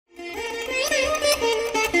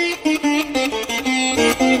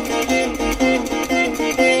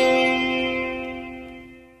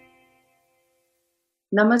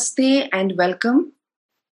Namaste and welcome.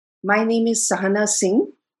 My name is Sahana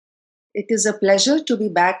Singh. It is a pleasure to be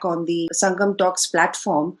back on the Sangam Talks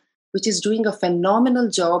platform, which is doing a phenomenal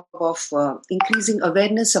job of increasing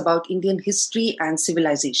awareness about Indian history and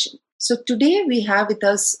civilization. So today we have with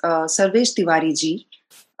us Sarvesh Tiwari ji.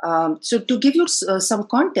 So to give you some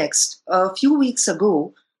context, a few weeks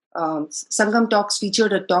ago, Sangam Talks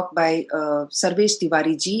featured a talk by Sarvesh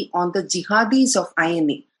Tiwari ji on the jihadis of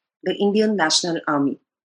INA, the Indian National Army.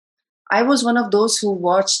 I was one of those who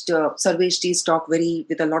watched Sarvesh Ji's talk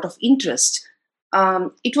with a lot of interest.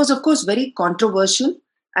 It was, of course, very controversial,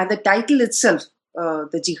 and the title itself,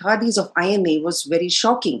 "The Jihadis of INA," was very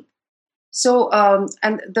shocking. So,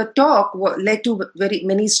 and the talk led to very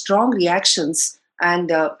many strong reactions,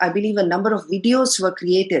 and I believe a number of videos were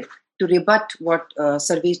created to rebut what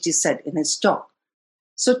Sarvesh Ji said in his talk.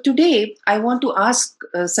 So today, I want to ask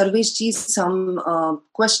Sarvesh Ji some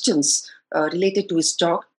questions related to his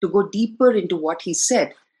talk to go deeper into what he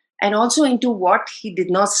said and also into what he did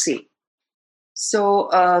not say. So,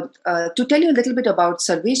 to tell you a little bit about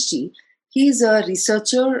Sarvesh Ji, he is a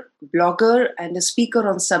researcher, blogger, and a speaker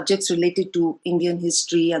on subjects related to Indian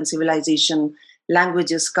history and civilization,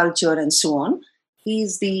 languages, culture, and so on. He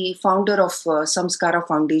is the founder of Samskara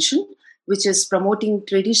Foundation, which is promoting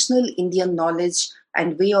traditional Indian knowledge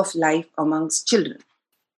and way of life amongst children.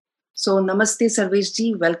 So, Namaste, Sarvesh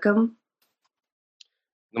Ji, welcome.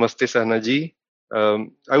 Namaste, Sahana ji.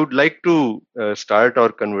 I would like to start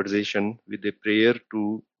our conversation with a prayer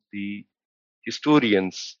to the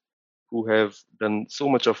historians who have done so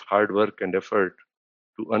much of hard work and effort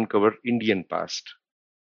to uncover Indian past.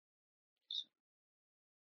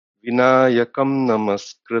 Vinayakam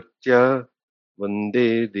namaskritya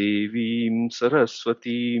vande devim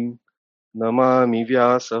saraswatim namami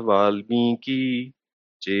vyasa valmiki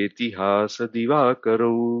chetihasa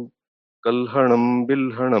divakaro kalhanam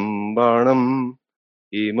bilhanam banam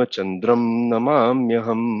हेमचन्द्रं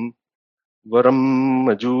नमाम्यहम् वरं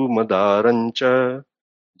मजूमदारञ्च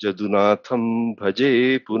जदुनाथं भजे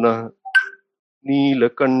पुनः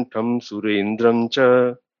नीलकण्ठं सुरेन्द्रं च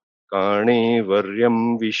काणेवर्यं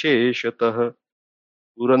विशेषतः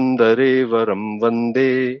पुरन्दरे वरं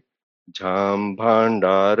वन्दे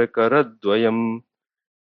झाम्भाण्डारकरद्वयम्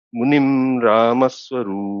मुनिं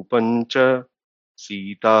रामस्वरूपं च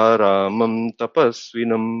सीतारामं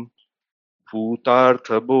तपस्विनम्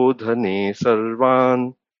भूतार्थबोधने सर्वान्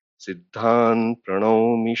सिद्धान्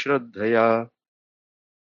प्रणौमि श्रद्धया.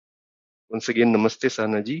 Once again, Namaste,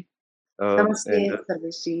 Sahana ji. Namaste,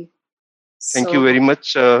 Sarvesh Ji. Thank you very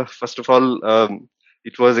much. First of all,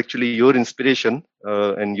 it was actually your inspiration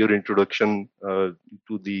and your introduction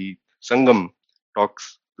to the Sangam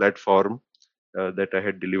Talks platform that I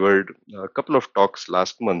had delivered a couple of talks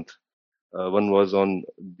last month. One was on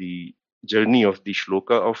the journey of the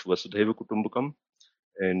shloka of Vasudhaiva Kutumbakam,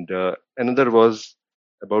 and another was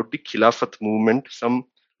about the Khilafat movement, some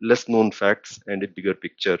less known facts and a bigger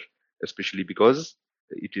picture, especially because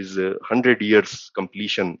it is 100 years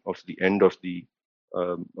completion of the end of the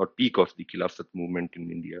or peak of the Khilafat movement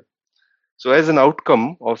in India. So as an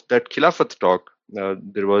outcome of that Khilafat talk,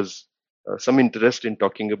 there was some interest in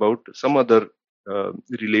talking about some other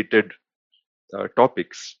related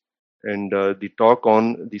topics. And the talk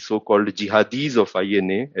on the so-called jihadis of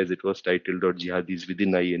INA, as it was titled, or jihadis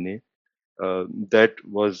within INA, that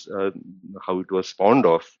was how it was spawned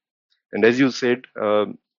off. And as you said,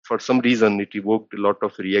 for some reason, it evoked a lot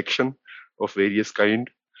of reaction of various kind.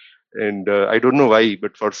 And I don't know why,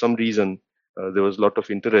 but for some reason, there was a lot of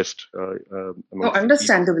interest.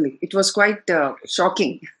 Understandably, it was quite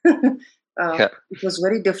shocking. Yeah. It was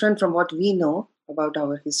very different from what we know about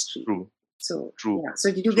our history. True. So, True. Yeah. So,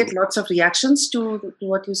 did you True. get lots of reactions to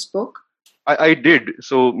what you spoke? I did.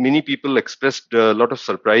 So many people expressed a lot of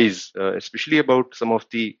surprise, especially about some of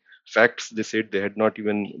the facts they said they had not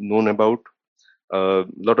even known about. A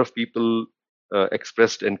lot of people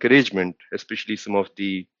expressed encouragement, especially some of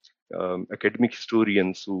the academic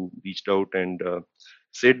historians who reached out and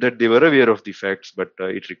said that they were aware of the facts, but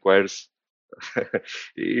it requires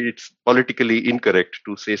it's politically incorrect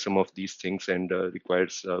to say some of these things and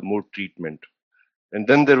requires more treatment. And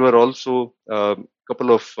then there were also a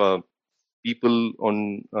couple of people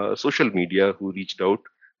on social media who reached out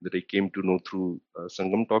that I came to know through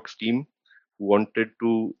Sangam Talks team, who wanted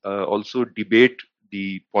to also debate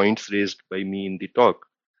the points raised by me in the talk.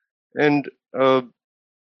 And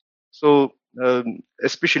so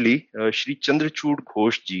especially Shri Chandrachud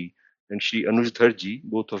Ghosh ji and Shri Anujdhar ji,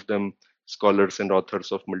 both of them scholars and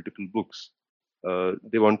authors of multiple books,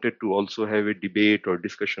 they wanted to also have a debate or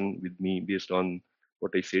discussion with me based on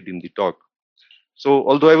what I said in the talk. So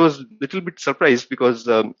although I was a little bit surprised because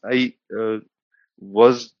I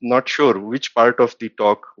was not sure which part of the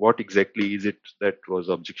talk, what exactly is it that was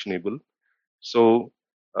objectionable. So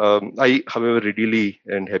I, however, readily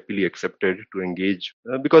and happily accepted to engage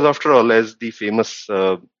because, after all, as the famous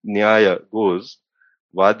Nyaya goes,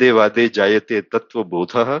 "Vade vade jayate tattva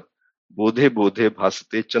bodha, bodhe bodhe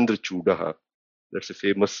bhasate chandra chudaha." That's a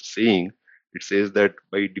famous saying. It says that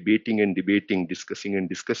by debating and debating, discussing and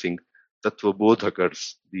discussing, tattva bodh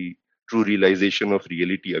occurs. The true realization of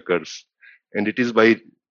reality occurs, and it is by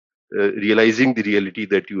realizing the reality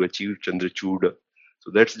that you achieve chandra chuda.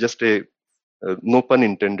 So that's just a no pun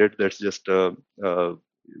intended. That's just a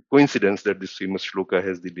coincidence that this famous shloka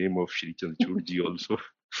has the name of Shri Chandrachud ji also.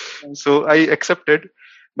 So I accepted.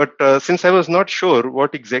 But since I was not sure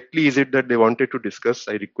what exactly is it that they wanted to discuss,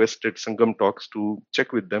 I requested Sangam Talks to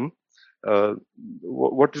check with them. Uh,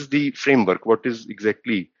 what is the framework? What is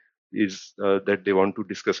exactly is that they want to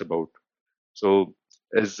discuss about? So,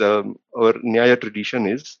 as our Nyaya tradition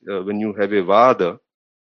is, when you have a Vada,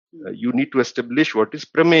 you need to establish what is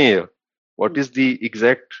prameya, what is the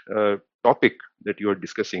exact topic that you are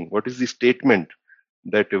discussing, what is the statement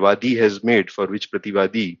that Vadi has made for which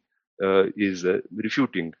Prativadi is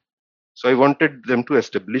refuting. So I wanted them to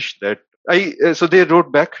establish that. So they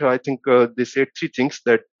wrote back. I think they said three things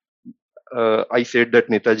that. I said that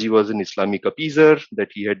Netaji was an Islamic appeaser, that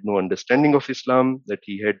he had no understanding of Islam, that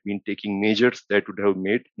he had been taking measures that would have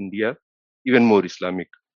made India even more Islamic.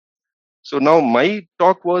 So now my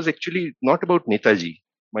talk was actually not about Netaji.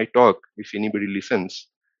 My talk, if anybody listens,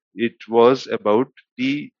 it was about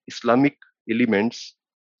the Islamic elements,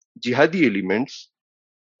 jihadi elements,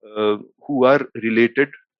 who are related,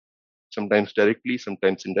 sometimes directly,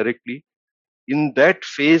 sometimes indirectly, in that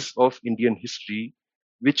phase of Indian history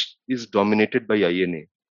which is dominated by INA.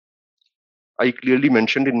 I clearly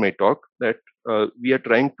mentioned in my talk that we are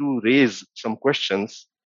trying to raise some questions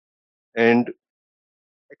and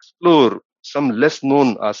explore some less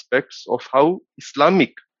known aspects of how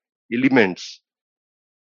Islamic elements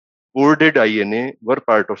boarded INA, were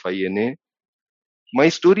part of INA. My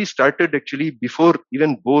story started actually before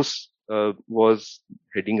even Bose was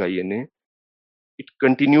heading INA. It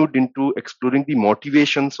continued into exploring the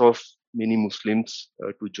motivations of many Muslims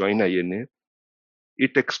to join INA.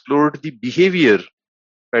 It explored the behavior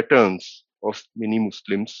patterns of many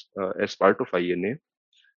Muslims as part of INA.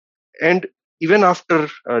 And even after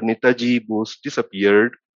Netaji Bose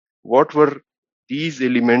disappeared, what were these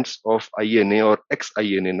elements of INA or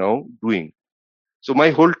ex-INA now doing? So my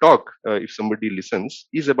whole talk, if somebody listens,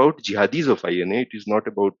 is about jihadis of INA. It is not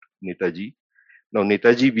about Netaji. Now,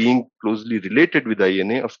 Netaji being closely related with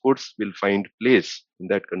INA, of course, will find place in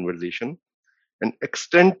that conversation. An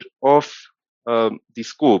extent of the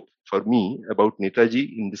scope for me about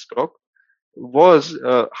Netaji in this talk was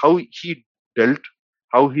how he dealt,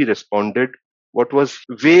 how he responded, what was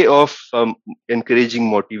way of encouraging,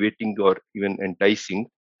 motivating, or even enticing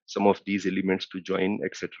some of these elements to join,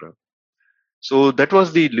 etc. So that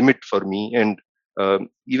was the limit for me. And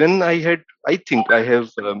even I think I have,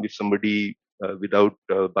 if somebody without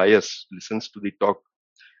bias listens to the talk,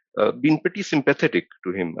 been pretty sympathetic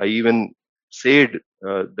to him. I even said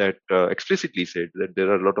that, explicitly said that there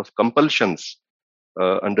are a lot of compulsions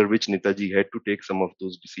under which Netaji had to take some of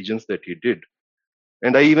those decisions that he did.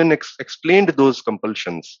 And I even explained those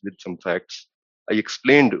compulsions with some facts. I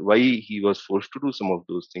explained why he was forced to do some of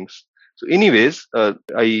those things. So, anyways,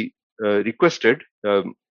 I requested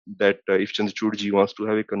that if Chandrachudji wants to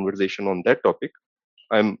have a conversation on that topic,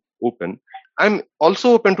 I'm open. I'm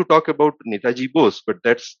also open to talk about Netaji Bose, but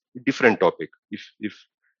that's a different topic. If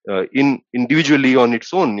in individually on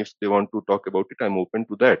its own, if they want to talk about it, I'm open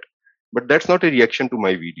to that. But that's not a reaction to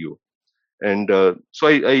my video. And so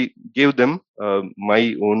I gave them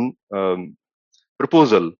my own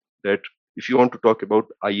proposal that if you want to talk about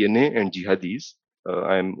INA and jihadis,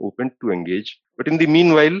 I am open to engage. But in the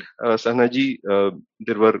meanwhile, Sahnaji,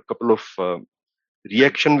 there were a couple of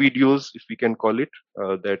reaction videos, if we can call it,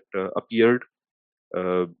 that appeared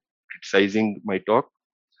criticizing my talk.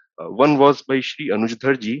 One was by Shri Anuj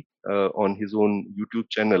Dharji on his own YouTube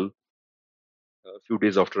channel a few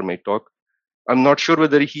days after my talk. I'm not sure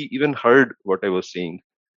whether he even heard what I was saying,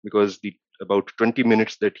 because the about 20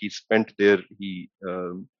 minutes that he spent there, he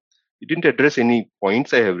didn't address any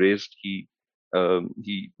points I have raised. He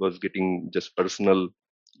was getting just personal.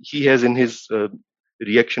 He has in his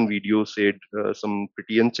reaction video said some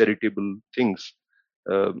pretty uncharitable things.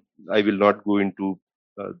 Uh, I will not go into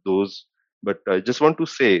those, but I just want to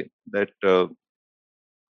say that there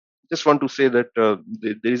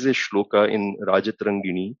is a shloka in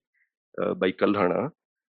Rajatarangini by Kalhana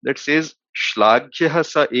that says, श्लाघ्यः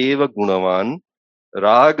स एव गुणवान्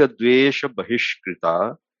रागद्वेष बहिष्कृता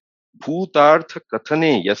भूतार्थ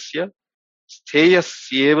कथने यस्य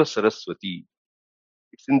स्थेयस्येव Saraswati.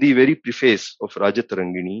 It's in the very preface of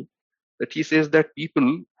Rajatarangini that he says that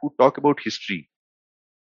people who talk about history,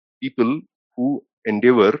 people who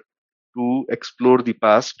endeavor to explore the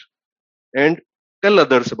past and tell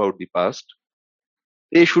others about the past,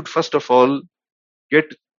 they should first of all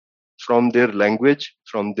get from their language,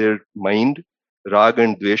 from their mind, rag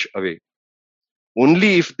and dvesh away.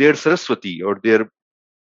 Only if their Saraswati or their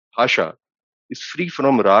bhasha is free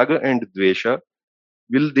from raga and dvesha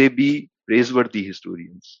will they be praiseworthy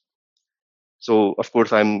historians. So, of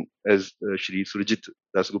course, I'm, as Shri Surjit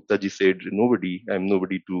Dasgupta ji said, I'm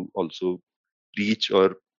nobody to also preach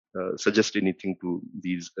or suggest anything to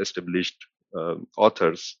these established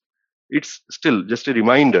authors. It's still just a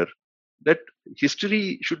reminder that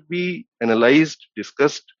history should be analyzed,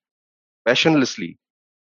 discussed passionlessly,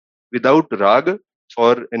 without rag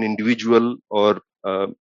for an individual or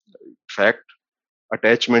fact,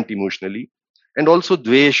 attachment emotionally, and also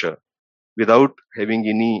dvesha, without having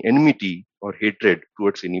any enmity or hatred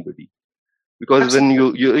towards anybody. Because when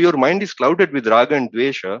your mind is clouded with raga and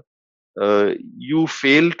dvesha, you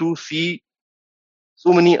fail to see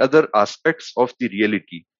so many other aspects of the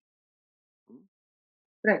reality.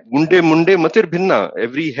 Right. Munde munde matir bhinna.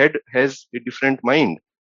 Every head has a different mind.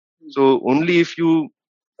 So only if you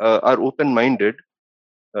are open-minded,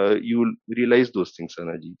 you will realize those things,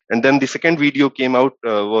 Sanaji. And then the second video came out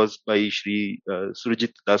was by Shri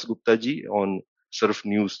Surjit Dasgupta ji on Surf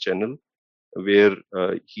News channel, where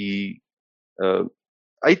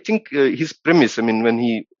I think his premise, I mean, when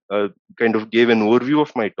he kind of gave an overview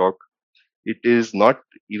of my talk, it is not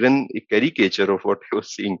even a caricature of what I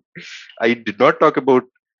was saying. I did not talk about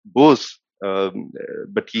Bose,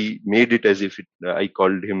 but he made it as if I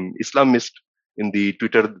called him Islamist in the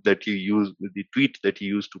Twitter that he used, the tweet that he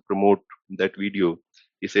used to promote that video.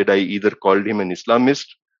 He said I either called him an Islamist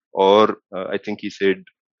or I think he said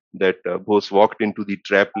that Bose walked into the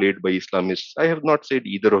trap laid by Islamists. I have not said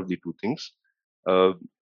either of the two things.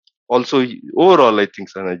 Also, overall, I think,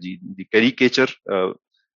 Sanaji, the caricature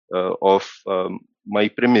of my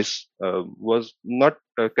premise was not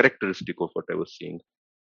characteristic of what I was saying.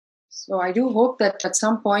 So I do hope that at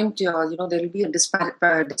some point, there will be a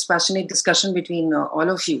dispassionate discussion between all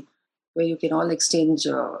of you, where you can all exchange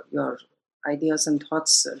your ideas and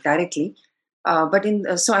thoughts directly.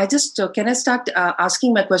 So I just can I start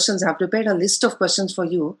asking my questions? I've prepared a list of questions for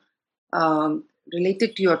you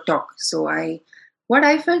related to your talk. So what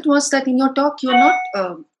I felt was that in your talk you're not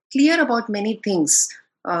clear about many things.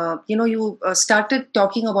 You started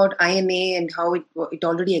talking about INA and how it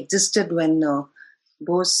already existed when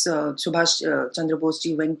Subhash Chandra Bose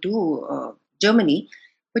ji went to Germany,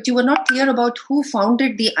 but you were not clear about who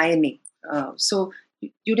founded the INA. So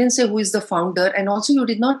you didn't say who is the founder, and also you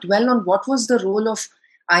did not dwell on what was the role of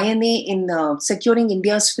INA in securing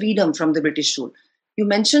India's freedom from the British rule. You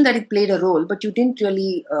mentioned that it played a role, but you didn't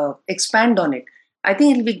really expand on it. I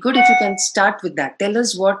think it'll be good if you can start with that. Tell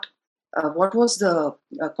us what was the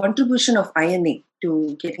contribution of INA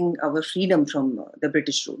to getting our freedom from the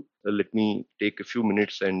British rule. Let me take a few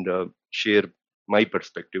minutes and share my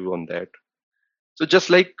perspective on that. So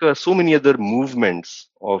just like so many other movements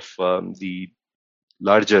of the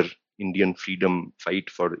larger Indian freedom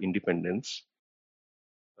fight for independence,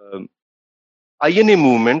 INA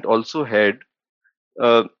movement also had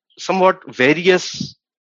somewhat various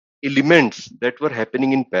elements that were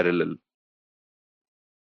happening in parallel.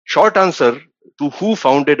 Short answer to who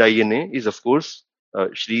founded INA is, of course,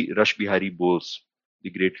 Shri Rash Bihari Bose, the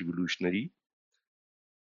great revolutionary.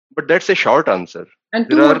 But that's a short answer. And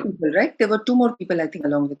two more people, right? There were two more people, I think,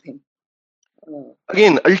 along with him.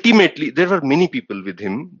 Again, ultimately, there were many people with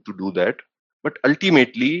him to do that. But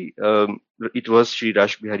ultimately, it was Shri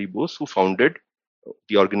Rash Bihari Bose who founded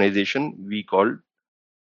the organization we called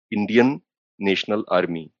Indian National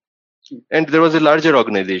Army. And there was a larger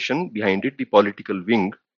organization behind it, the political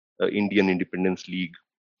wing, Indian Independence League.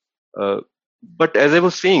 But as I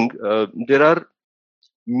was saying, there are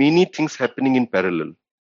many things happening in parallel.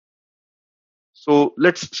 So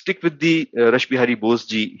let's stick with the Rash Bihari Bose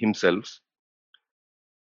ji himself.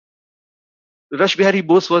 Rash Bihari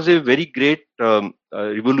Bose was a very great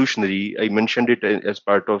revolutionary. I mentioned it as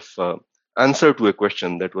part of answer to a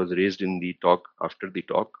question that was raised in the talk after the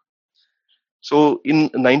talk. So in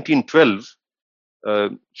 1912,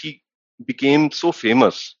 he became so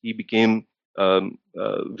famous. He became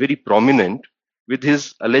very prominent with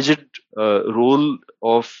his alleged role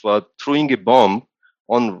of throwing a bomb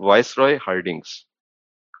on Viceroy Hardinge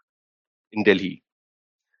in Delhi.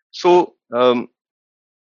 So um,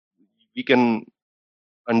 we can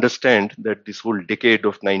understand that this whole decade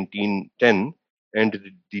of 1910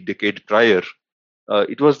 and the decade prior,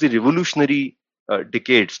 it was the revolutionary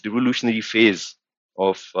revolutionary phase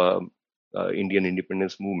of Indian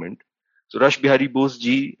independence movement. So Rash Bihari Bose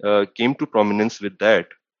ji came to prominence with that.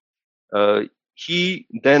 He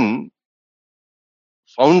then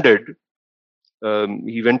founded,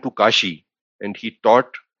 he went to Kashi and he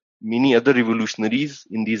taught many other revolutionaries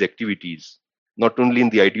in these activities, not only in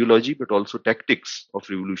the ideology but also tactics of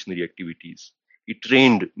revolutionary activities. He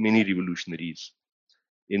trained many revolutionaries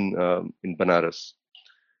in Banaras.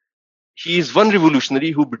 He is one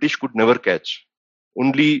revolutionary who British could never catch.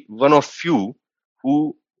 Only one of few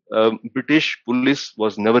who British police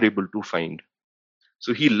was never able to find.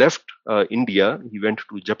 So he left India. He went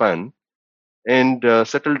to Japan and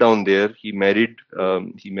settled down there. He married.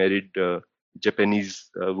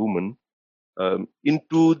 Japanese woman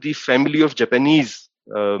into the family of Japanese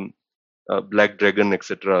Black Dragon,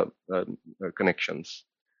 etc. Connections.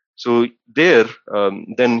 So there,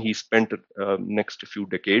 then he spent next few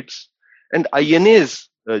decades, and INA's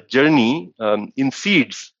journey in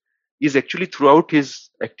seeds is actually throughout his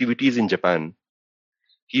activities in Japan.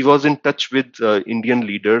 He was in touch with Indian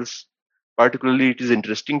leaders. Particularly, it is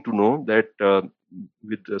interesting to know that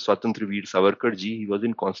with Swatantra Veer Savarkar ji, he was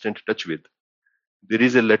in constant touch with. There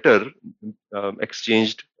is a letter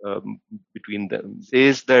exchanged between them.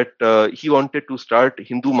 Says that he wanted to start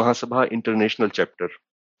Hindu Mahasabha International chapter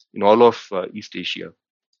in all of East Asia.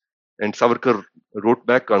 And Savarkar wrote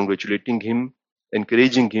back congratulating him,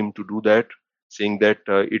 encouraging him to do that, saying that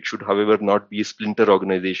it should, however, not be a splinter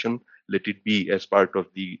organization. Let it be as part of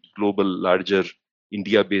the global, larger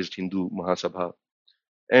India-based Hindu Mahasabha.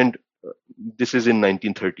 And this is in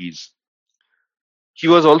 1930s. He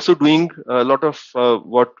was also doing a lot of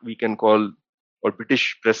what we can call, or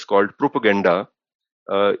British press called, propaganda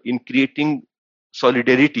in creating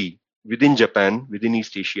solidarity within Japan, within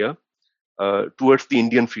East Asia, towards the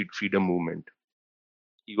Indian freedom movement.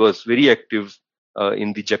 He was very active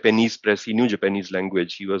in the Japanese press. He knew Japanese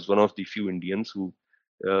language. He was one of the few Indians who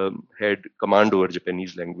had command over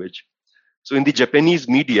Japanese language. So in the Japanese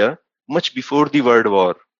media, much before the World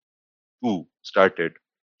War II started,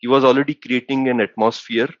 he was already creating an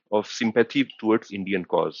atmosphere of sympathy towards Indian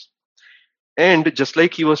cause. And just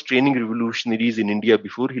like he was training revolutionaries in India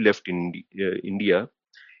before he left India,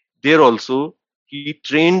 there also he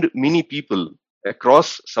trained many people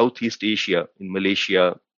across Southeast Asia, in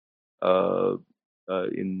Malaysia, uh,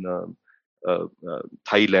 in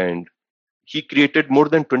Thailand. He created more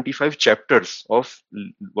than 25 chapters of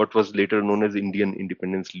what was later known as Indian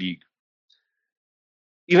Independence League.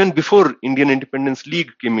 Even before Indian Independence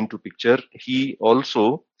League came into picture, he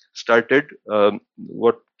also started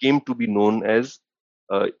what came to be known as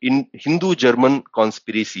in Hindu-German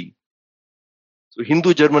conspiracy. So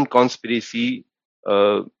Hindu-German conspiracy,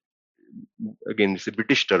 again, it's a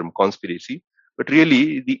British term, conspiracy, but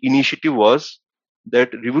really the initiative was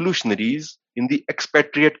that revolutionaries in the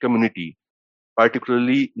expatriate community,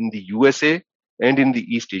 particularly in the USA and in the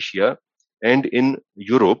East Asia and in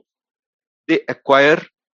Europe, they acquire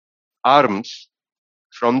arms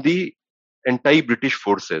from the anti-British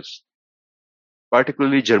forces,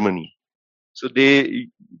 particularly Germany. So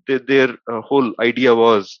their whole idea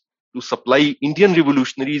was to supply Indian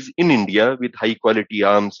revolutionaries in India with high quality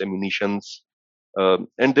arms, ammunitions,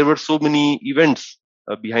 and there were so many events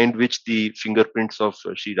behind which the fingerprints of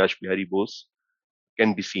Sri Raj Bihari Bose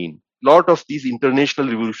can be seen. Lot of these international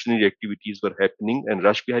revolutionary activities were happening, and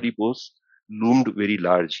Raj Bihari Bose loomed very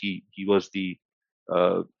large. He was the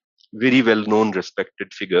very well known,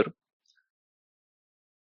 respected figure.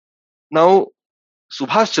 Now,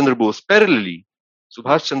 Subhash Chandra Bose, parallelly,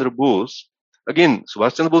 Subhash Chandra Bose, again,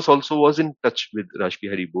 Subhash Chandra Bose also was in touch with Raj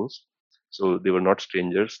Bihari Bose. So they were not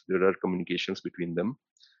strangers. There are communications between them.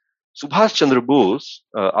 Subhash Chandra Bose,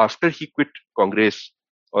 after he quit Congress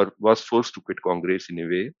or was forced to quit Congress in a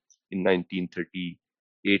way in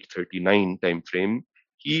 1938-39 time frame,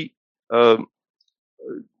 he um,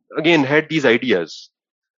 again had these ideas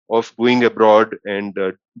of going abroad and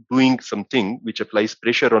doing something which applies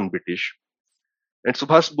pressure on British. And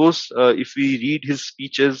Subhash Bose, if we read his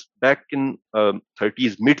speeches back in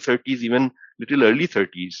 30s, mid 30s, even little early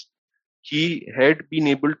 30s, he had been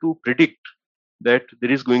able to predict that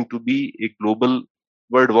there is going to be a global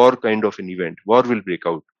world war kind of an event. War will break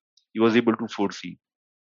out. He was able to foresee.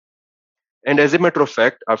 And as a matter of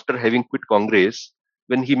fact, after having quit Congress,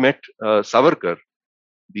 when he met Savarkar,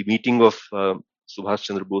 the meeting of Subhash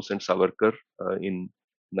Chandra Bose and Savarkar in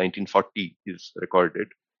 1940 is recorded.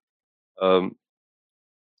 Um,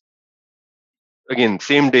 again,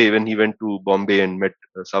 same day when he went to Bombay and met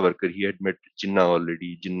Savarkar, he had met Jinnah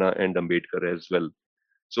already, Jinnah and Ambedkar as well.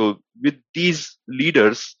 So with these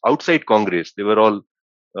leaders outside Congress, they were all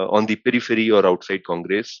on the periphery or outside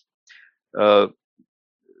Congress. Uh,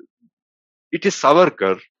 it is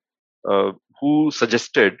Savarkar who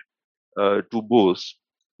suggested to Bose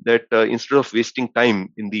that instead of wasting time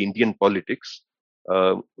in the Indian politics,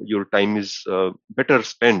 your time is better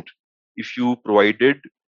spent if you provided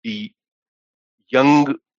the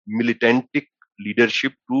young militantic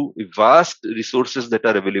leadership to vast resources that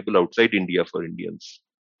are available outside India for Indians.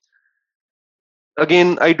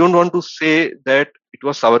 Again, I don't want to say that it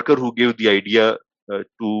was Savarkar who gave the idea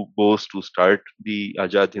to Bose to start the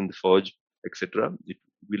Azad Hind Fauj, etc. It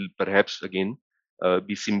will perhaps again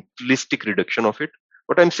be simplistic reduction of it.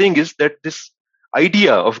 What I'm saying is that this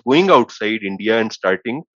idea of going outside India and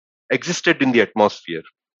starting existed in the atmosphere.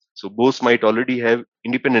 So Bose might already have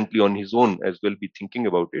independently on his own as well be thinking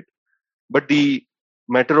about it. But the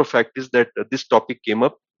matter of fact is that this topic came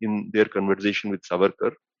up in their conversation with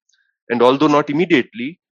Savarkar, and although not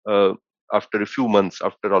immediately, after a few months,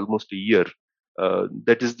 after almost a year,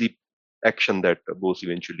 that is the action that Bose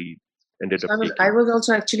eventually ended So up I taking. was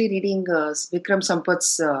also actually reading Vikram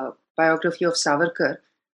Sampat's biography of Savarkar,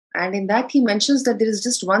 and in that he mentions that there is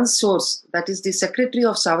just one source, that is the secretary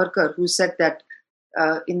of Savarkar, who said that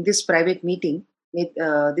in this private meeting,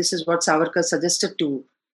 this is what Savarkar suggested to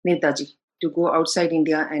Netaji, to go outside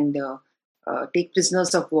India and take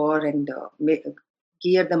prisoners of war and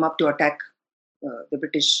gear them up to attack the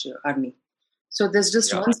British army. So there's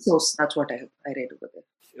just Yeah, one source. That's what I read over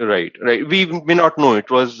there. right, right. We may not know. It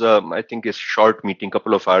was, I think, a short meeting,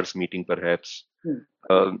 couple of hours meeting, perhaps.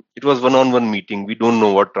 Hmm. It was one-on-one meeting. We don't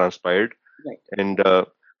know what transpired, Right. and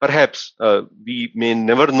perhaps we may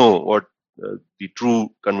never know what the true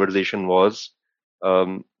conversation was.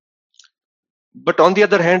 Um, But on the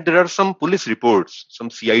other hand, there are some police reports, some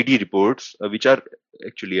CID reports, which are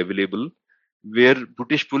actually available, where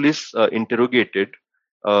British police interrogated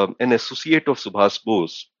an associate of Subhas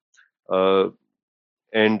Bose. Uh,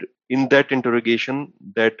 and in that interrogation,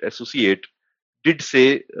 that associate did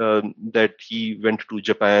say that he went to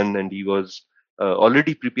Japan and he was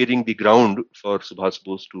already preparing the ground for Subhas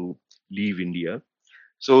Bose to leave India.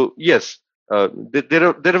 So yes,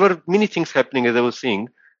 there were many things happening, as I was saying.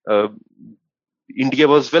 Uh, India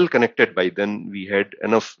was well connected by then. We had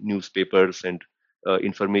enough newspapers and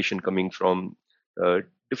information coming from uh,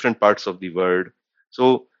 different parts of the world.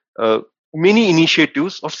 So many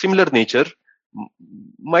initiatives of similar nature m-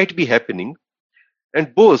 might be happening.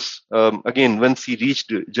 And Bose, again, once he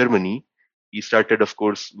reached Germany, he started, of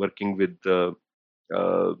course, working with uh,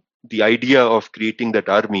 the idea of creating that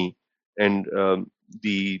army and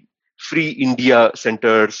the Free India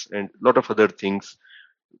centers and a lot of other things.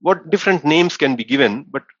 What different names can be given,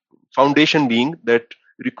 but foundation being that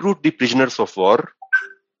recruit the prisoners of war,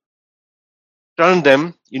 turn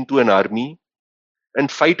them into an army, and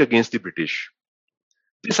fight against the British.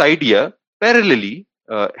 This idea parallelly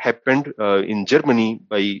happened in Germany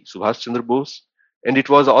by Subhas Chandra Bose, and it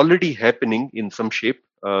was already happening in some shape.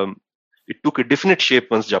 It took a definite shape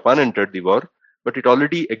once Japan entered the war, but it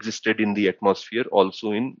already existed in the atmosphere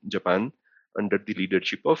also in Japan under the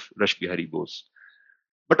leadership of Rash Bihari Bose.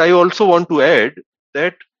 But I also want to add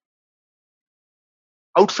that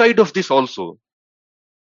outside of this also,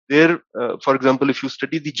 there, for example, if you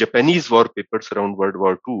study the Japanese war papers around World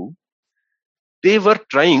War II, they were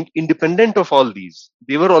trying, independent of all these,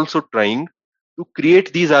 they were also trying to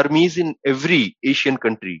create these armies in every Asian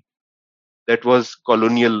country that was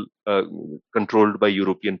colonial controlled by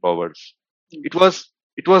European powers. It was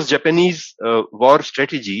it was Japanese war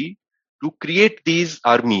strategy to create these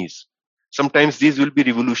armies. Sometimes these will be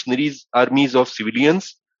revolutionaries, armies of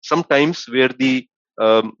civilians. Sometimes where the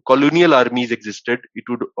colonial armies existed, it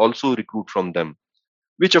would also recruit from them.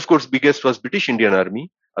 Which of course biggest was British Indian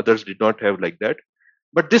Army. Others did not have like that.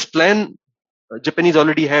 But this plan Japanese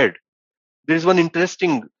already had. There is one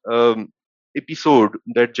interesting episode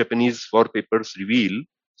that Japanese war papers reveal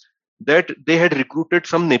that they had recruited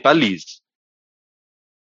some Nepalis.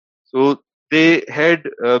 So they had,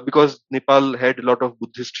 because Nepal had a lot of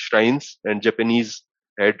Buddhist shrines and Japanese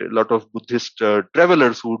had a lot of Buddhist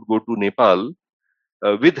travelers who would go to Nepal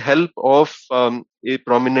with help of a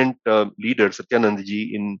prominent leader,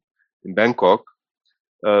 Satyanandji in Bangkok.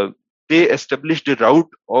 Uh, they established a route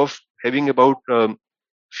of having about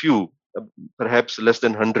few, perhaps less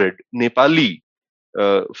than 100 Nepali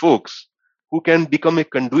folks who can become a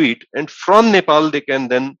conduit, and from Nepal they can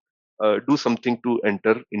then do something to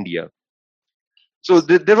enter India. So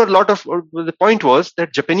there were a lot of. The point was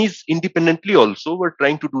that Japanese independently also were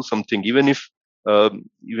trying to do something, even if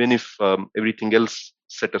even if everything else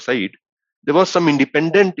set aside, there was some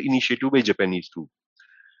independent initiative by Japanese too.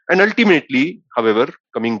 And ultimately, however,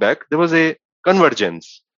 coming back, there was a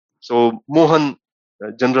convergence. So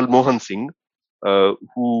General Mohan Singh,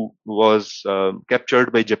 who was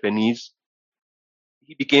captured by Japanese,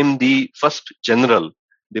 he became the first general.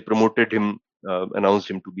 They promoted him, announced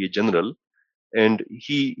him to be a general, and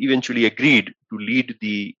he eventually agreed to lead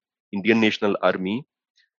the Indian National Army.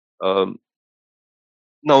 Now,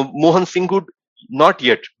 Mohan Singh would not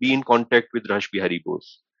yet be in contact with Rash Bihari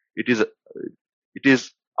Bose. It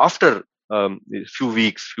is after a few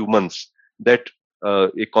weeks, few months, that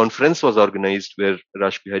a conference was organized where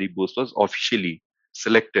Rash Bihari Bose was officially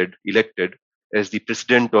elected as the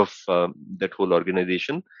president of that whole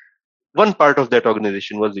organization. One part of that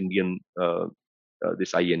organization was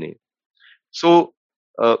this INA. So,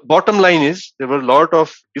 bottom line is there were a lot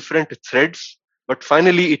of different threads, but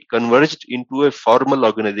finally it converged into a formal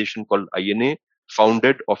organization called INA,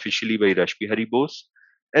 founded officially by Rash Bihari Bose,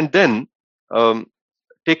 and then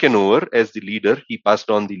taken over as the leader. He passed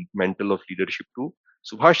on the mantle of leadership to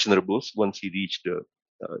Subhash Chandra Bose once he reached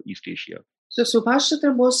East Asia. So Subhash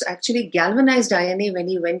Chandra Bose actually galvanized INA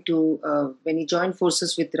when he joined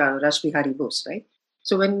forces with Rash Bihari Bose, right?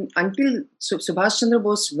 So until Subhash Chandra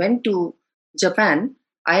Bose went to Japan,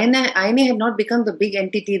 INA had not become the big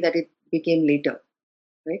entity that it became later,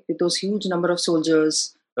 right? With those huge number of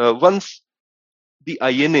soldiers. Once the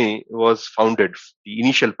INA was founded, the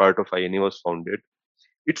initial part of INA was founded,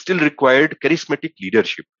 it still required charismatic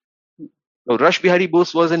leadership. Now, Rash Bihari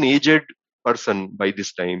Bose was an aged person by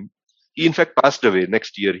this time. He, in fact, passed away.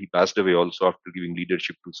 Next year, he passed away also after giving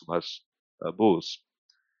leadership to Subhash Bose.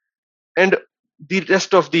 And the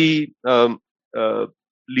rest of the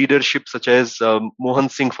leadership, such as Mohan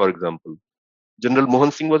Singh, for example. General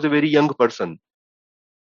Mohan Singh was a very young person.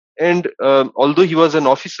 And although he was an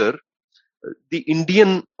officer, the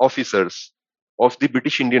Indian officers of the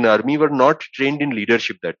British Indian Army were not trained in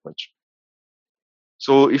leadership that much.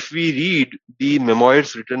 So if we read the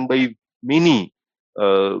memoirs written by many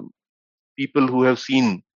people who have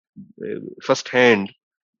seen firsthand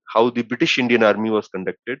how the British Indian Army was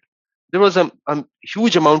conducted, there was a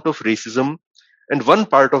huge amount of racism. And one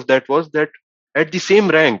part of that was that at the same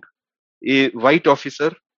rank, a white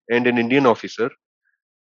officer and an Indian officer,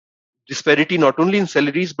 disparity not only in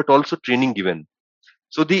salaries but also training given.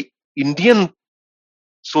 So the Indian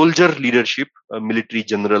soldier leadership, military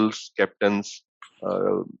generals, captains,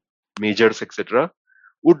 majors, etc.,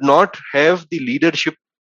 would not have the leadership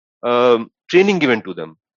training given to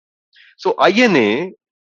them. So INA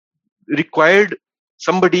required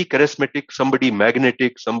somebody charismatic, somebody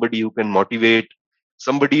magnetic, somebody who can motivate,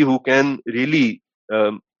 somebody who can really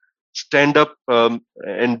stand up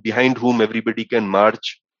and behind whom everybody can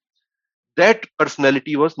march. That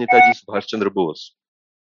personality was Netaji Subhash Chandra Bose.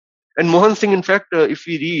 And Mohan Singh, in fact, if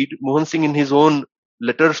we read Mohan Singh in his own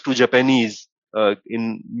letters to Japanese,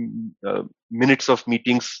 in minutes of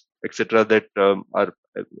meetings, etc., that are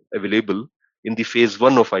available in the phase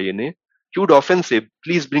 1 of INA, he would often say,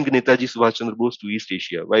 please bring Netaji Subhash Chandra Bose to East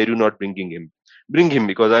Asia. Why are you not bringing him? Bring him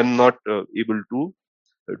because I'm not able to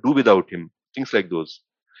do without him. Things like those.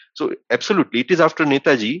 So absolutely, it is after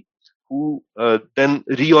Netaji who then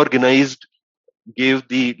reorganized, gave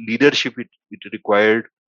the leadership it required,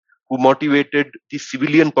 who motivated the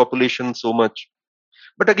civilian population so much.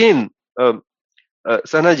 But again,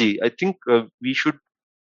 Sanaji, I think we should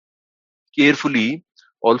carefully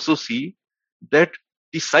also see that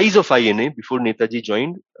the size of INA before Netaji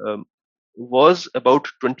joined was about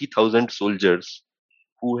 20,000 soldiers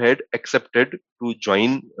who had accepted to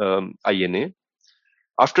join INA.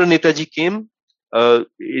 After Netaji came,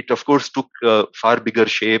 it of course took far bigger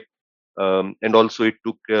shape, and also it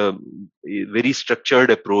took a very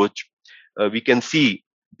structured approach. We can see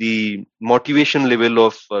the motivation level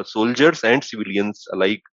of soldiers and civilians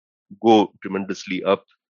alike go tremendously up.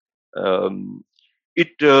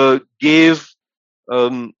 It gave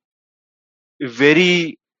a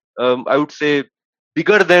very, I would say,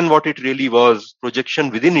 bigger than what it really was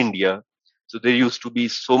projection within India. So there used to be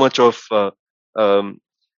so much of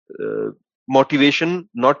motivation,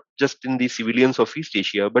 not just in the civilians of East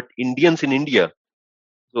Asia, but Indians in India.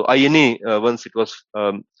 So INA, once it was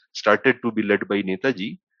started to be led by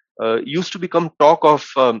Netaji, used to become talk of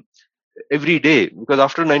every day, because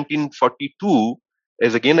after 1942,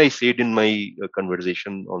 as again I said in my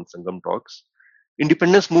conversation on Sangam Talks,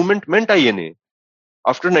 independence movement meant INA.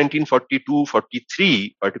 After 1942,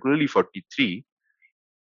 43, particularly 43,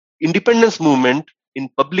 independence movement in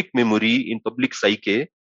public memory, in public psyche,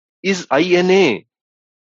 is INA.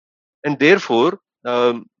 And therefore,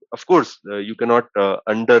 of course, you cannot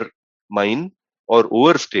undermine or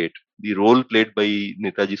overstate the role played by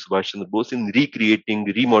Netaji Subhash Chandra Bose in recreating,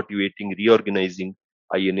 remotivating, reorganizing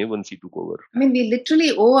INA once he took over. I mean, we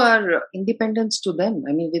literally owe our independence to them.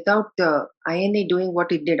 I mean, without INA doing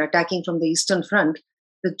what it did, attacking from the Eastern Front,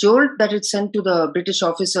 the jolt that it sent to the British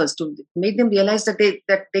officers to make them realize that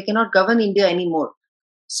they cannot govern India anymore.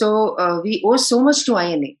 So we owe so much to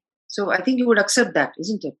INA. So I think you would accept that,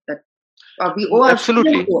 isn't it? That we owe our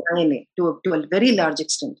Absolutely to INA to a very large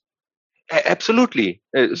extent. Absolutely.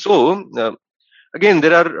 So again,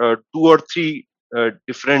 there are 2 or 3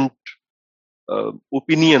 different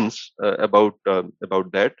opinions about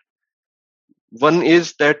that. One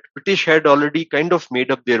is that British had already kind of made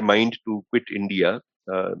up their mind to quit India,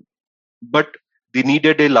 but they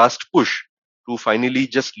needed a last push to finally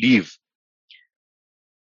just leave.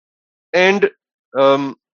 And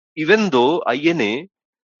even though INA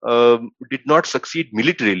did not succeed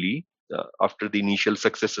militarily after the initial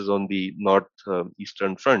successes on the north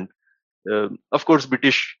eastern front, of course,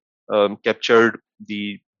 British captured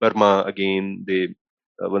the Burma again. They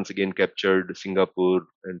once again captured Singapore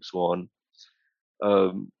and so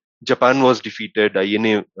on. Japan was defeated.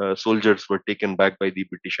 INA soldiers were taken back by the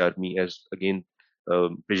British Army as again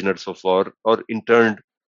prisoners of war or interned,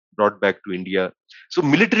 brought back to India. So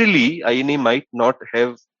militarily, INA might not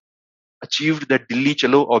have achieved that Dilli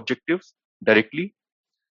Chalo objective directly.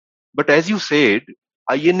 But as you said,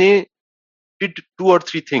 INA did 2 or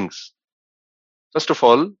 3 things. First of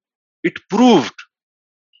all, it proved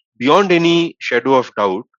beyond any shadow of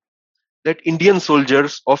doubt that Indian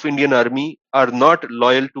soldiers of Indian Army are not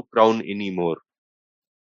loyal to Crown anymore.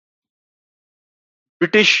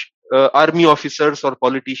 British army officers or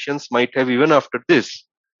politicians might have, even after this,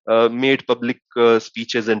 made public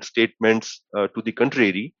speeches and statements to the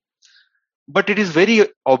contrary. But it is very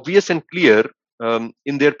obvious and clear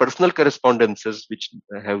in their personal correspondences, which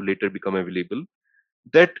have later become available,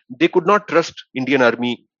 that they could not trust Indian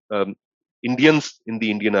Army, Indians in the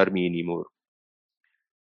Indian Army anymore.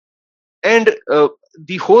 And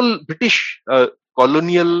the whole British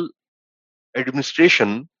colonial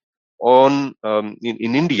administration on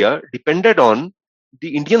in India depended on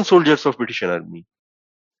the Indian soldiers of British Army.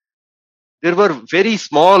 There were very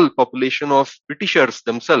small population of Britishers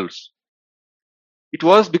themselves. It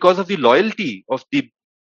was because of the loyalty of the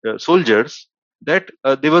soldiers that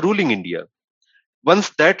they were ruling India.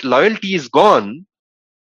 Once that loyalty is gone,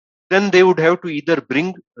 then they would have to either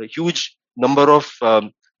bring a huge number of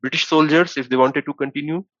British soldiers if they wanted to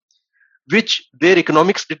continue, which their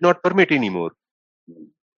economics did not permit anymore.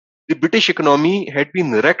 The British economy had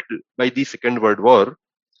been wrecked by the Second World War,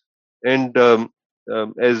 and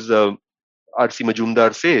as R.C.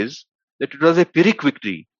 Majumdar says, that it was a Pyrrhic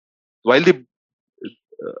victory. While the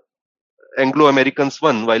Anglo-Americans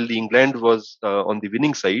won, while the England was on the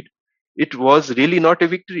winning side, it was really not a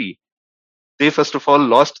victory. They first of all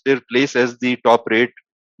lost their place as the top rate,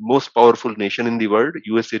 most powerful nation in the world.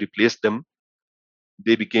 USA replaced them.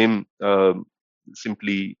 They became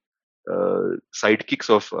simply sidekicks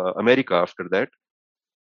of America after that.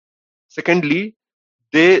 Secondly,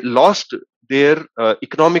 they lost their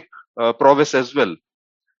economic prowess as well.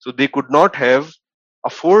 So they could not have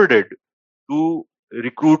afforded to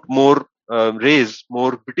recruit more, raise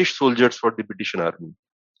more British soldiers for the British Army.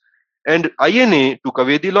 And INA took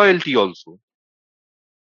away the loyalty also.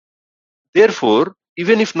 Therefore,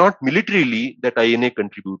 even if not militarily that INA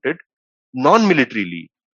contributed, non-militarily,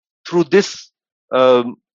 through this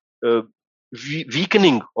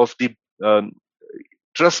weakening of the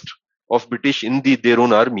trust of British in their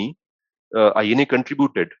own army, INA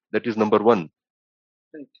contributed. That is number one.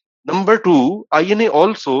 Right. Number two, INA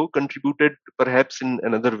also contributed perhaps in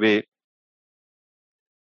another way,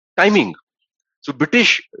 timing. So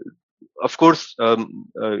British, of course,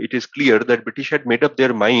 it is clear that British had made up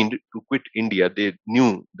their mind to quit India. They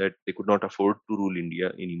knew that they could not afford to rule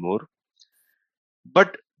India anymore.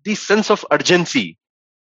 But the sense of urgency,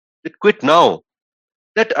 that quit now,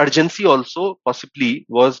 that urgency also possibly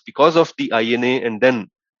was because of the INA, and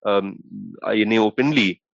then INA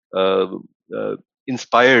openly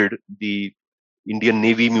inspired the Indian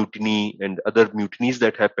Navy mutiny and other mutinies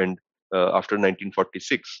that happened after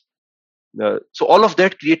 1946. So all of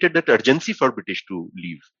that created that urgency for British to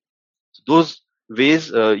leave. So those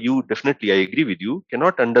ways, you definitely, I agree with you,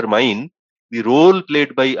 cannot undermine the role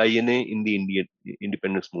played by INA in the Indian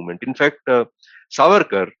independence movement. In fact,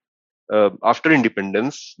 Savarkar, after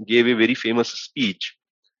independence, gave a very famous speech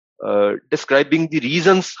describing the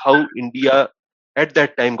reasons how India at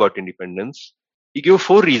that time got independence. He gave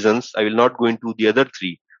 4 reasons. I will not go into the other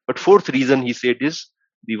 3, but 4th reason he said is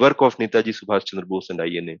the work of Netaji Subhash Chandra Bose and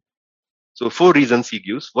INA. So 4 reasons he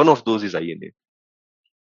gives. One of those is INA.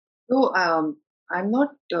 So I'm not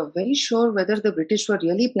very sure whether the British were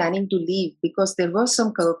really planning to leave, because there was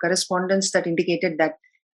some correspondence that indicated that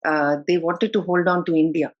they wanted to hold on to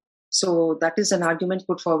India. So that is an argument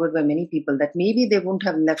put forward by many people that maybe they won't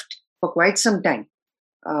have left for quite some time.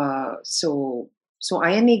 So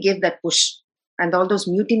INA gave that push, and all those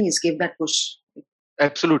mutinies gave that push.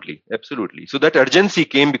 Absolutely. So that urgency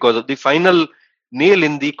came because of the final nail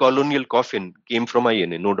in the colonial coffin came from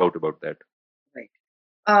INA, no doubt about that. Right.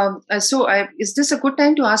 Is this a good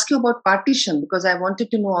time to ask you about partition? Because I wanted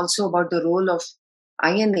to know also about the role of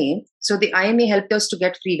INA. So the INA helped us to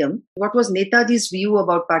get freedom. What was Netaji's view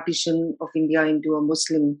about partition of India into a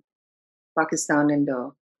Muslim Pakistan and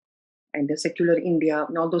a secular India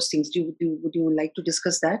and all those things? Would you like to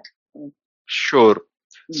discuss that? Sure.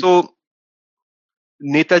 So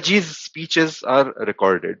Netaji's speeches are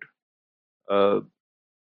recorded.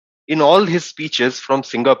 In all his speeches from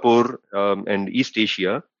Singapore and East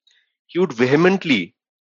Asia, he would vehemently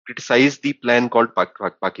criticize the plan called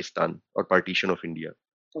Pakistan or partition of India.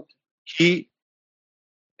 Okay. He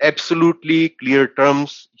absolutely clear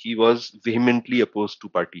terms, he was vehemently opposed to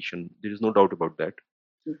partition. There is no doubt about that.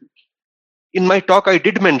 Mm-hmm. In my talk, I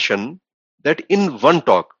did mention that in one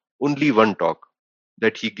talk, only one talk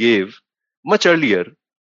that he gave much earlier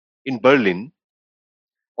in Berlin,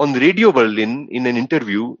 on Radio Berlin, in an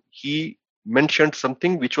interview, he mentioned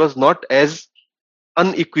something which was not as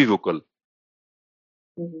unequivocal.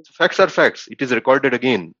 Mm-hmm. Facts are facts. It is recorded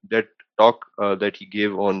again, that talk that he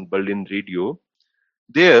gave on Berlin radio.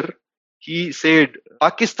 There, he said,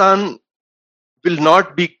 Pakistan will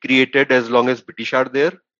not be created as long as British are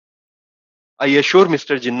there. I assure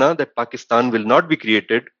Mr. Jinnah that Pakistan will not be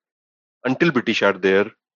created until British are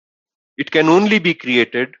there. It can only be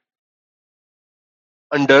created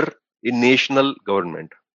under a national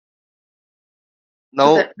government.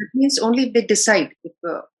 Now, so that means only if they decide,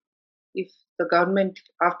 if the government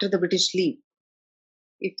after the British leave,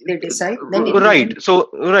 if they decide, then right.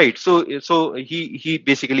 So he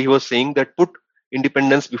basically was saying that put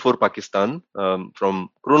independence before Pakistan from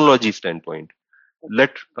chronology standpoint.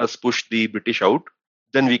 Let us push the British out,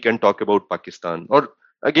 then we can talk about Pakistan. Or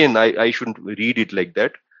again, I shouldn't read it like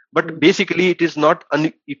that. But basically, it is not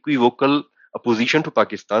unequivocal opposition to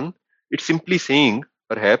Pakistan. It's simply saying,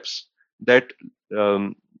 perhaps, that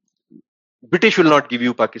British will not give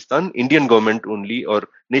you Pakistan. Indian government only or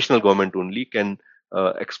national government only can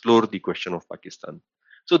explore the question of Pakistan.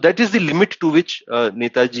 So that is the limit to which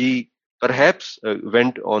Netaji perhaps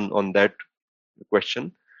went on that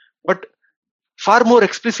question. But far more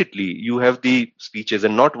explicitly, you have the speeches,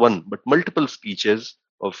 and not one, but multiple speeches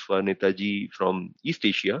of Netaji from East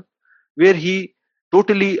Asia, where he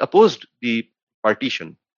totally opposed the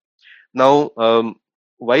partition. Now,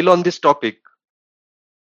 while on this topic,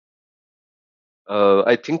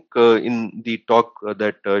 I think in the talk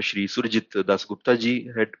that Shri Surjit Dasgupta ji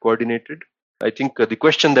had coordinated, I think the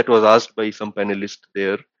question that was asked by some panelists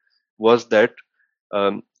there was that,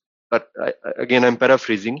 again, I'm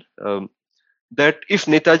paraphrasing, that if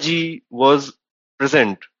Netaji was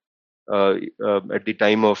present at the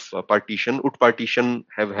time of partition, would partition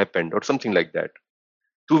have happened or something like that?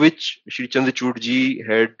 To which Shri Chandrachud ji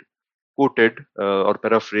had quoted or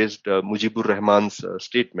paraphrased Mujibur Rahman's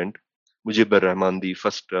statement. Mujibur Rahman, the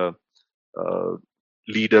first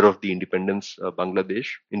leader of the independent Bangladesh,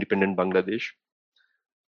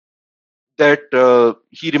 that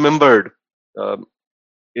he remembered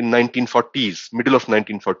in 1940s, middle of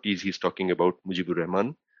 1940s, he's talking about Mujibur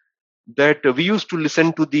Rahman, that we used to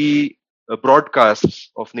listen to the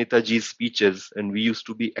broadcasts of Netaji's speeches and we used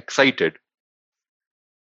to be excited.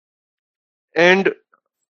 And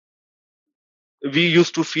we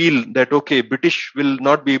used to feel that, okay, British will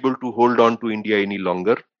not be able to hold on to India any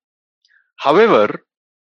longer. However,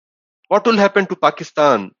 what will happen to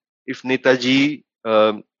Pakistan if Netaji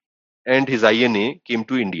and his INA came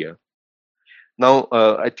to India? Now,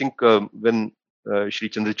 I think when Shri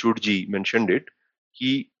Chandrachud ji mentioned it,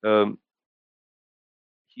 he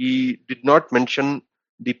did not mention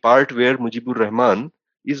the part where Mujibur Rahman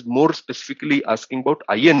is more specifically asking about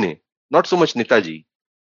INA, not so much Netaji.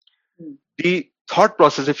 The thought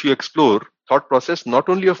process, if you explore, thought process not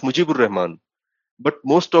only of Mujibur Rahman, but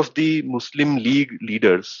most of the Muslim League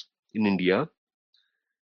leaders in India,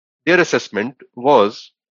 their assessment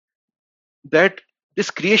was that this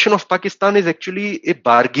creation of Pakistan is actually a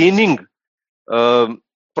bargaining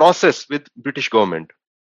process with British government.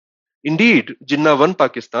 Indeed, Jinnah won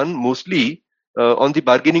Pakistan mostly on the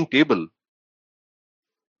bargaining table.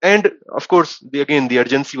 And of course, the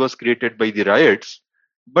urgency was created by the riots.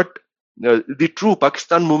 But the true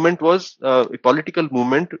Pakistan movement was a political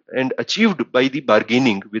movement and achieved by the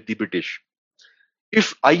bargaining with the British.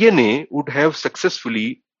 If INA would have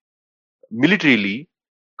successfully militarily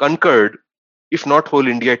conquered, if not whole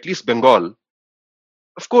India, at least Bengal,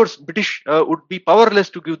 of course, British would be powerless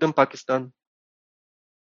to give them Pakistan.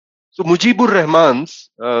 So Mujibur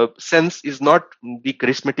Rahman's sense is not the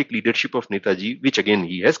charismatic leadership of Netaji, which again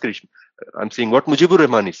he has charisma. I'm saying what Mujibur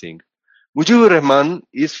Rahman is saying. Mujibur Rahman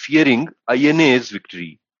is fearing INA's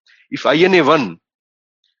victory. If INA won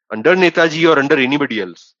under Netaji or under anybody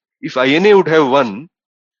else, if INA would have won,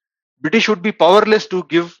 British would be powerless to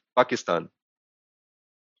give Pakistan.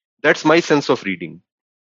 That's my sense of reading.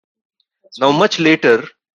 Now, much later,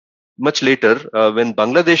 when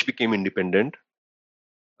Bangladesh became independent,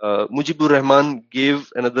 Mujibur Rahman gave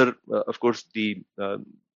another, of course, the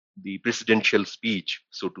presidential speech,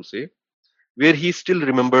 so to say, where he still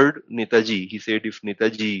remembered Netaji. He said if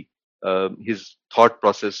Netaji, his thought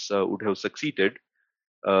process would have succeeded,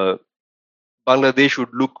 Bangladesh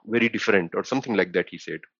would look very different or something like that, he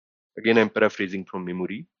said. Again, I'm paraphrasing from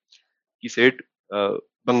memory. He said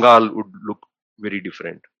Bengal would look very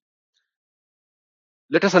different.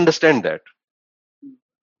 Let us understand that.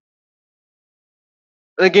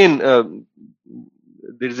 Again,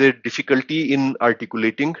 there is a difficulty in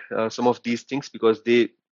articulating some of these things because they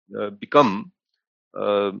become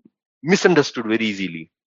misunderstood very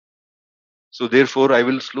easily. So therefore, I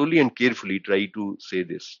will slowly and carefully try to say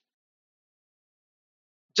this.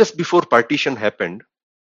 Just before partition happened,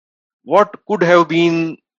 what could have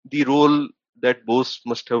been the role that Bose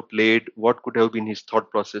must have played? What could have been his thought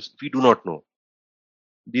process? We do not know.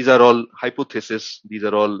 These are all hypotheses. These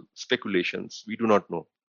are all speculations. We do not know.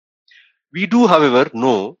 We do, however,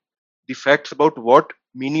 know the facts about what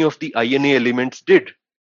many of the INA elements did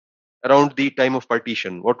around the time of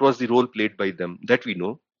partition. What was the role played by them? That we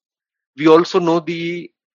know. We also know the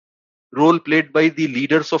role played by the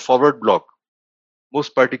leaders of Forward Bloc,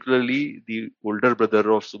 most particularly the older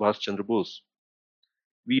brother of Subhash Chandra Bose.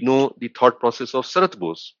 We know the thought process of Sarat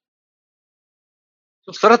Bose.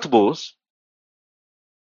 So Sarat Bose,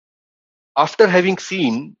 after having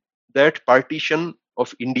seen that partition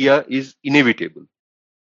of India is inevitable,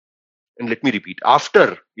 and let me repeat,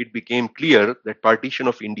 after it became clear that partition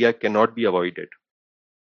of India cannot be avoided.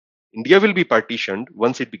 India will be partitioned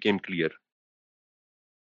once it became clear.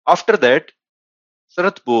 After that,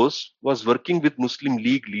 Sarat Bose was working with Muslim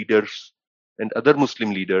League leaders and other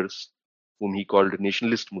Muslim leaders, whom he called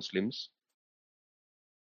nationalist Muslims,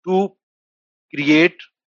 to create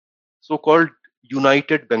so-called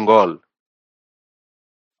United Bengal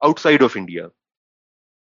outside of India.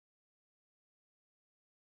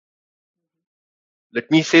 Let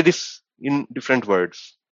me say this in different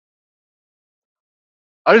words.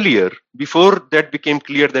 Earlier, before that became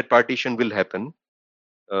clear that partition will happen,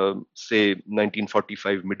 say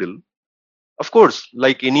 1945 middle, of course,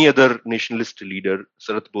 like any other nationalist leader,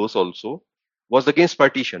 Sarat Bose also was against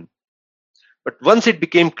partition. But once it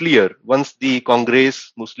became clear, once the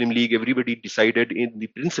Congress, Muslim League, everybody decided in the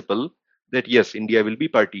principle that yes, India will be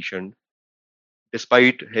partitioned,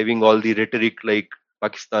 despite having all the rhetoric like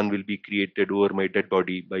Pakistan will be created over my dead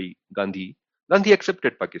body by Gandhi, Gandhi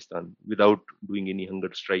accepted Pakistan without doing any hunger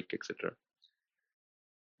strike, etc.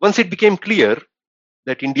 Once it became clear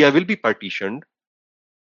that India will be partitioned,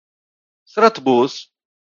 Sarat Bose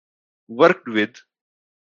worked with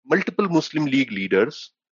multiple Muslim League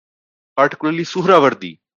leaders, particularly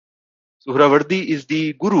Suhrawardi. Suhrawardi is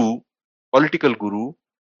the guru, political guru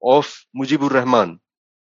of Mujibur Rahman.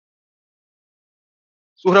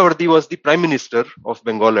 Suhrawardi was the prime minister of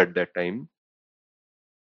Bengal at that time.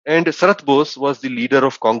 And Sarat Bose was the leader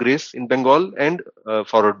of Congress in Bengal and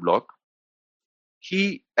Forward Bloc.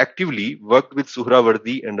 He actively worked with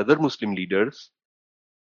Suhrawardi and other Muslim leaders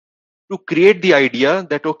to create the idea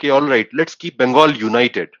that, okay, all right, let's keep Bengal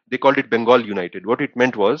united. They called it Bengal United. What it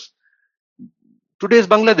meant was, today's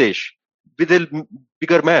Bangladesh with a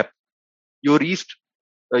bigger map, your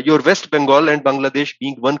West Bengal and Bangladesh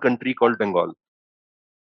being one country called Bengal.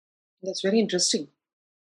 That's very interesting.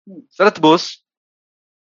 Sarat Bose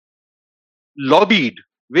lobbied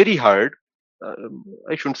very hard.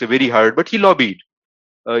 I shouldn't say very hard, but he lobbied.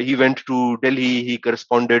 He went to Delhi, he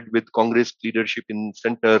corresponded with Congress leadership in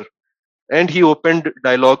center, and he opened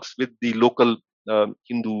dialogues with the local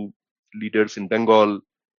Hindu leaders in Bengal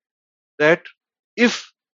that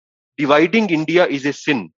if dividing India is a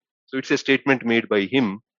sin, so it's a statement made by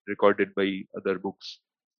him, recorded by other books.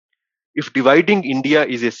 If dividing India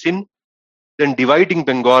is a sin, then dividing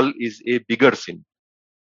Bengal is a bigger sin.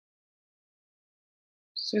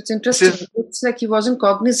 So it's interesting. It's like he wasn't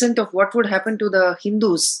cognizant of what would happen to the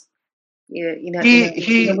Hindus in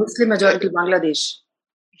a Muslim majority Bangladesh.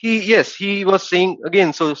 He was saying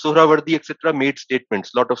again. So Sohrawardi, etc., made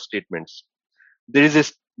statements, lot of statements. There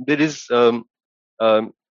is the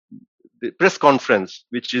press conference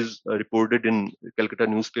which is reported in Calcutta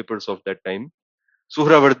newspapers of that time.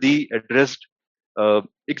 Sohrawardi addressed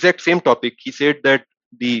exact same topic. He said that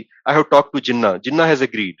I have talked to Jinnah. Jinnah has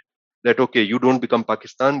agreed that okay, you don't become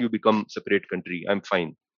Pakistan, you become separate country. I'm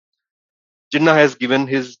fine. Jinnah has given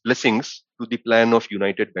his blessings to the plan of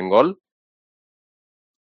United Bengal.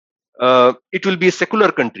 It will be a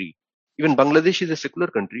secular country. Even Bangladesh is a secular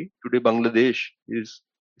country. Today, Bangladesh is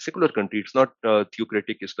a secular country. It's not a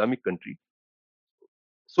theocratic Islamic country.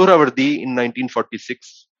 Sohrawardi in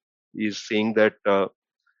 1946 is saying that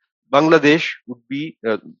Bangladesh would be,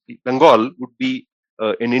 Bengal would be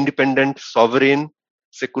an independent, sovereign,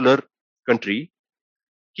 secular country.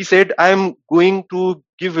 He said, I am going to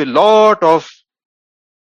give a lot of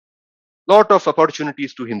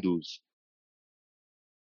opportunities to Hindus.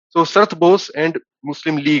 So Sarath Bose and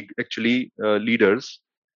Muslim League actually leaders,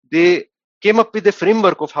 they came up with a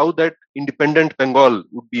framework of how that independent Bengal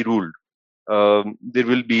would be ruled. There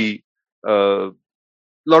will be a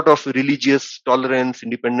lot of religious tolerance,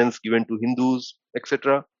 independence given to Hindus,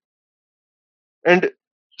 etc. And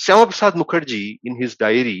Syama Prasad Mukherjee in his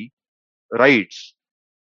diary writes,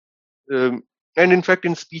 and in fact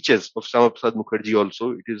in speeches of Syama Prasad Mukherjee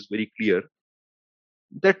also, it is very clear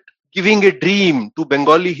that giving a dream to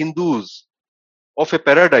Bengali Hindus of a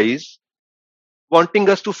paradise, wanting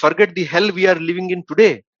us to forget the hell we are living in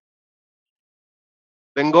today.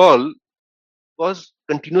 Bengal was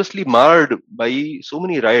continuously marred by so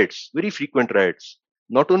many riots, very frequent riots.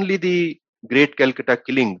 Not only the Great Calcutta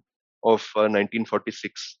killing of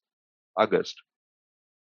 1946 August,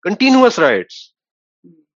 continuous riots.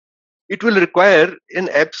 It will require an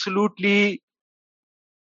absolutely,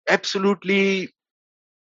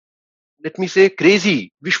 let me say,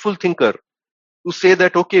 crazy, wishful thinker to say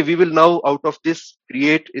that, okay, we will now out of this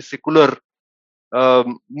create a secular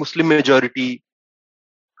Muslim majority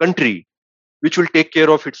country which will take care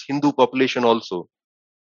of its Hindu population also.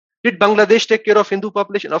 Did Bangladesh take care of Hindu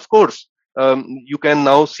population? Of course. You can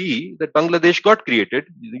now see that Bangladesh got created.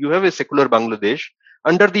 You have a secular Bangladesh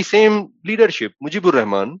under the same leadership, Mujibur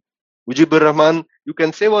Rahman. Mujibur Rahman, you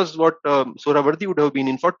can say, was what Sohrawardi would have been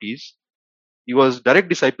in 40s. He was direct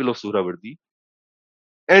disciple of Sohrawardi.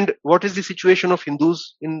 And what is the situation of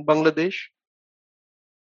Hindus in Bangladesh?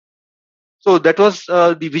 So that was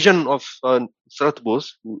the vision of Sarath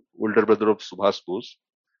Bose, older brother of Subhas Bose.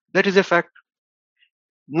 That is a fact.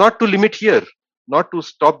 Not to limit here, not to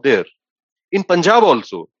stop there. In Punjab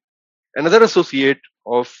also, another associate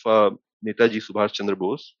of Netaji Subhash Chandra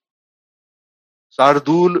Bose,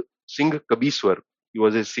 Sardul Singh Kabiswar, he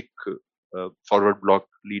was a Sikh forward bloc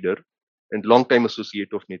leader and long-time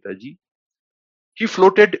associate of Netaji. He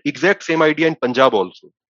floated exact same idea in Punjab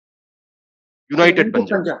also. United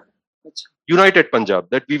Punjab. United Punjab,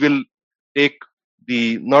 that we will take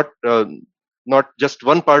the not just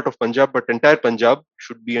one part of Punjab, but entire Punjab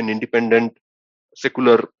should be an independent,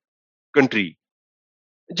 secular country.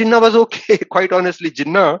 Jinnah was okay. Quite honestly,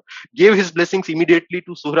 Jinnah gave his blessings immediately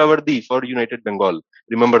to Sohrawardi for United Bengal.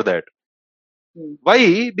 Remember that.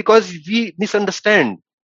 Why? Because we misunderstand.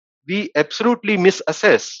 We absolutely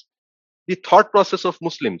misassess the thought process of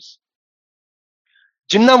Muslims.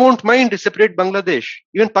 Jinnah won't mind a separate Bangladesh.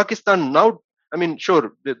 Even Pakistan now, I mean,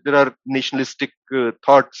 sure, there are nationalistic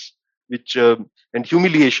thoughts which and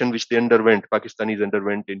humiliation which they underwent, Pakistanis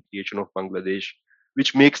underwent in creation of Bangladesh,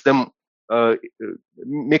 which makes them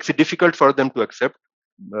makes it difficult for them to accept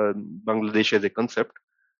Bangladesh as a concept.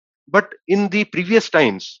 But in the previous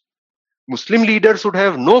times, Muslim leaders would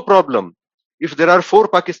have no problem if there are 4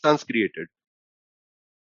 Pakistans created.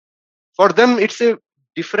 For them, it's a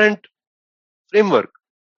different framework.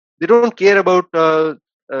 They don't care about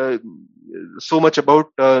so much about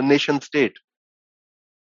nation state.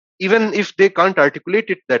 Even if they can't articulate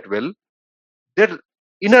it that well, their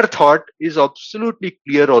inner thought is absolutely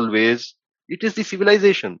clear always. It is the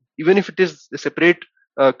civilization. Even if it is a separate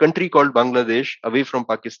country called Bangladesh away from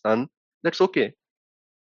Pakistan, that's okay.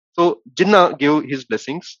 So Jinnah gave his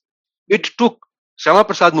blessings. It took Syama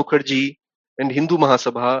Prasad Mukherjee and Hindu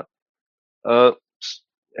Mahasabha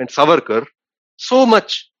and Savarkar so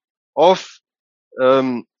much of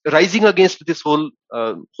rising against this whole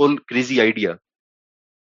crazy idea.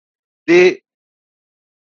 They,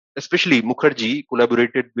 especially Mukherjee,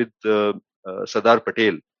 collaborated with Sardar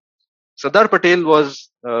Patel. Sardar Patel was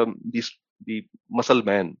the muscle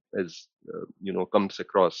man, as comes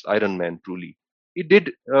across, Iron Man truly. he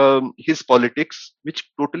did his politics, which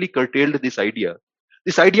totally curtailed this idea.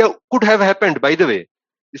 This idea could have happened, by the way.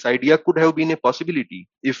 This idea could have been a possibility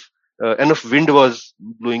if enough wind was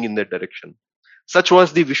blowing in that direction. Such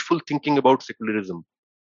was the wishful thinking about secularism.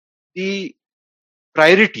 The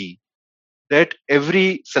priority that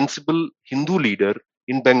every sensible Hindu leader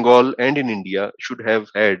in Bengal and in India should have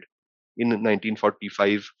had in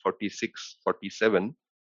 1945, 46, 47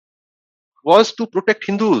 was to protect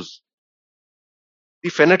Hindus. The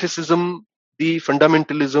fanaticism, the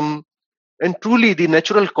fundamentalism, and truly the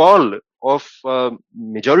natural call of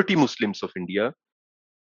majority Muslims of India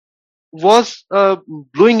was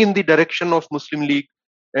blowing in the direction of Muslim League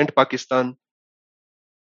and Pakistan.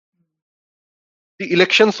 The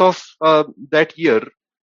elections of that year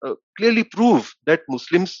clearly prove that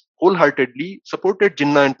Muslims wholeheartedly supported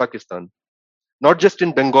Jinnah and Pakistan, not just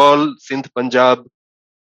in Bengal, Sindh, Punjab,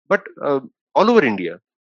 but all over India.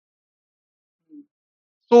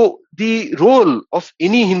 So the role of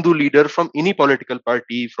any Hindu leader from any political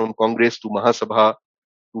party, from Congress to Mahasabha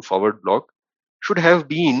to Forward Bloc, should have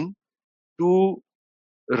been to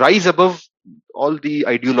rise above all the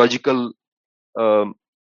ideological um,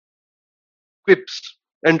 quips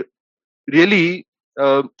and really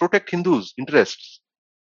protect Hindus' interests,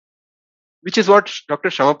 which is what Dr.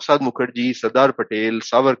 Shyama Prasad Mukherjee, Sardar Patel,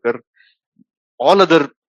 Savarkar, all other,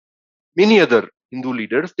 many other Hindu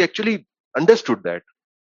leaders, they actually understood that,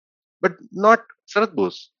 but not Sarat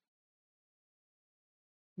Bose.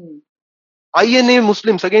 Hmm. INA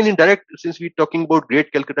Muslims, again in direct, since we're talking about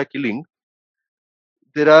Great Calcutta Killing,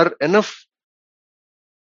 there are enough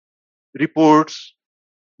reports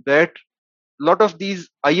that a lot of these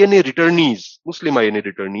INA returnees, Muslim INA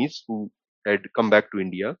returnees who had come back to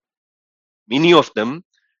India, many of them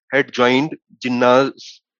had joined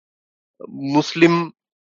Jinnah's Muslim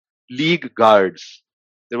League Guards.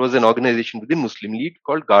 There was an organization within Muslim League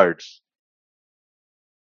called Guards.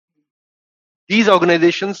 These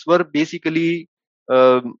organizations were basically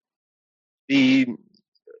the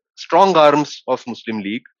strong arms of Muslim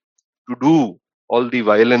League to do all the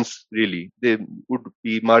violence, really. They would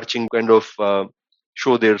be marching, kind of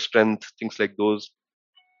show their strength, things like those.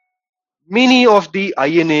 Many of the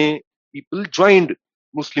INA people joined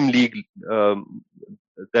Muslim League,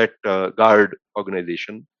 that guard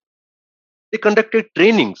organization. They conducted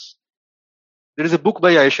trainings. There is a book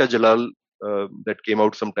by Aisha Jalal that came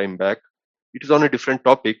out some time back. It is on a different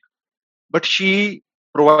topic, but she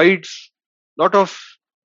provides a lot of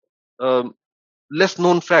um, less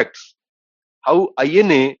known facts. How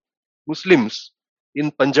INA Muslims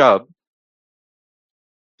in Punjab,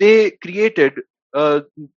 they created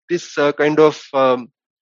this kind of uh,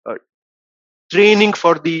 training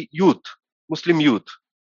for the youth, Muslim youth.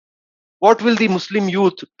 What will the Muslim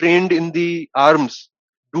youth trained in the arms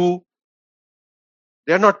do?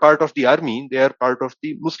 They are not part of the army, they are part of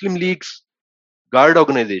the Muslim League's guard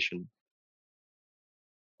organization.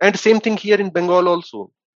 And same thing here in Bengal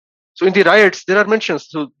also. So in the riots, there are mentions.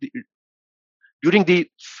 So during the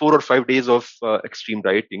 4 or 5 days of extreme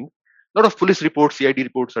rioting, a lot of police reports, CID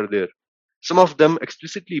reports are there. Some of them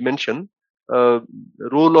explicitly mention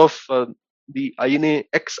role of the INA,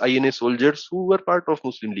 ex-INA soldiers who were part of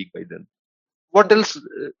Muslim League by then. What else?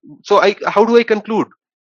 How do I conclude?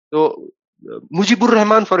 So Mujibur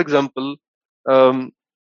Rahman, for example,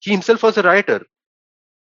 he himself was a rioter.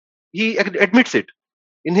 He admits it.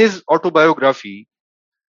 In his autobiography,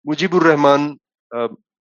 Mujibur Rahman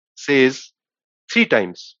says 3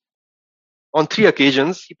 times, on 3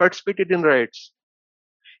 occasions, he participated in riots.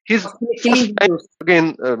 His first time,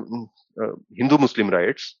 again, Hindu-Muslim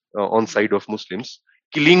riots on side of Muslims.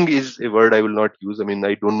 Killing is a word I will not use. I mean,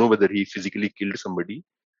 I don't know whether he physically killed somebody,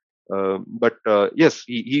 but yes,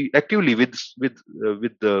 he actively with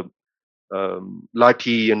the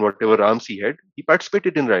lathi and whatever arms he had, he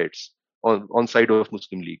participated in riots on side of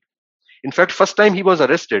Muslim League. In fact, first time he was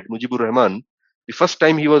arrested, Mujibur Rahman, the first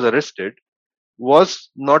time he was arrested was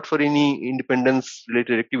not for any independence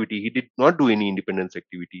related activity. He did not do any independence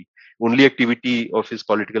activity. Only activity of his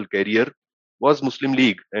political career was Muslim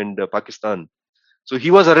League and Pakistan. So he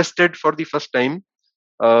was arrested for the first time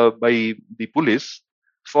by the police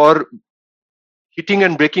for hitting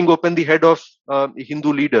and breaking open the head of a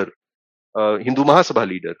Hindu leader, Hindu Mahasabha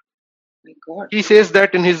leader. He says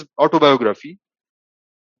that in his autobiography.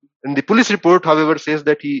 And the police report, however, says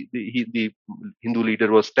that the Hindu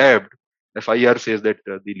leader was stabbed. FIR says that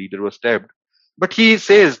the leader was stabbed. But he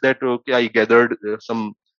says that, okay, I gathered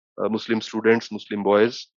some Muslim students, Muslim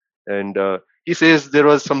boys, and he says there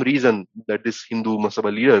was some reason that this Hindu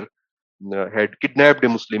Mahasabha leader had kidnapped a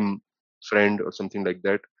Muslim friend or something like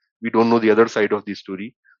that. We don't know the other side of the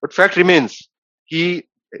story. But fact remains He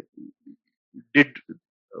did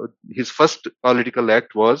his first political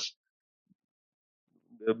act was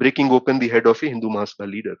breaking open the head of a Hindu Mahasabha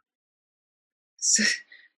leader.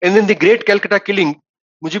 And then the great Calcutta killing,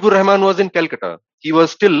 Mujibur Rahman was in Calcutta. He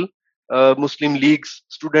was still Muslim League's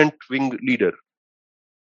student wing leader.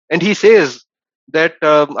 And he says that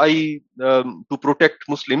to protect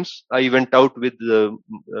Muslims, I went out with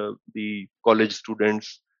the college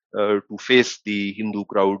students to face the Hindu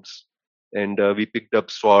crowds. And we picked up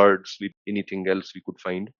swords, anything else we could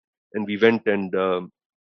find. And we went and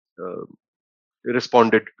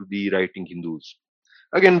responded to the rioting Hindus.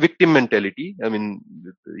 Again, victim mentality. I mean,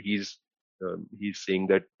 he's saying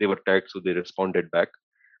that they were attacked, so they responded back.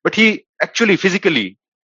 But he actually physically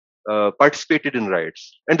participated in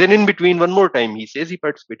riots. And then in between, one more time, he says he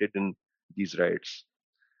participated in these riots.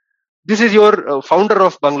 This is your founder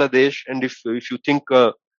of Bangladesh, and if you think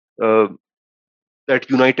that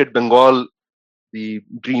united Bengal, the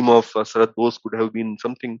dream of Sarat Bose, could have been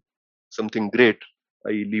something great,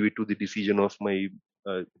 I leave it to the decision of my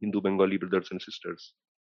Hindu Bengali brothers and sisters.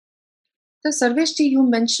 So, Sarveshji, you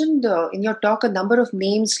mentioned in your talk a number of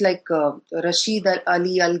names like Rashid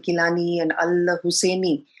Ali Al Gilani and Al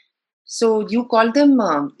Husseini. So you call them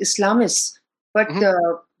Islamists, but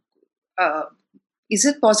is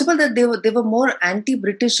it possible that they were more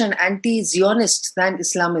anti-British and anti-Zionist than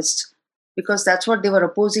Islamists? Because that's what they were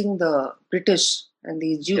opposing the British and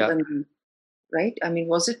the Jew, right? I mean,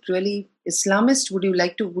 was it really Islamist? Would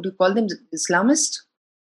you call them Islamist?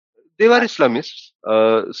 They were Islamists.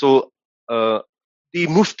 So the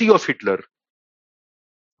Mufti of Hitler,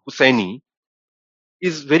 Husseini,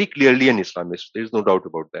 is very clearly an Islamist. There is no doubt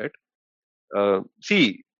about that.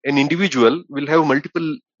 See, an individual will have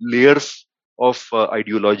multiple layers of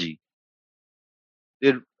ideology.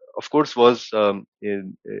 There, of course, was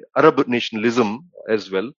Arab nationalism as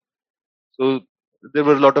well. So there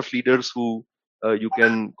were a lot of leaders who you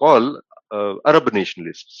can call Arab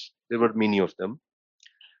nationalists. There were many of them.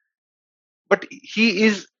 But he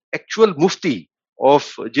is actual Mufti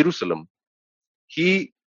of Jerusalem.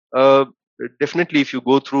 He definitely, if you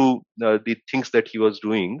go through the things that he was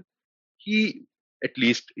doing, he at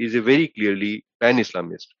least is a very clearly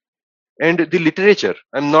pan-Islamist. And the literature,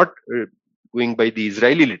 I'm not going by the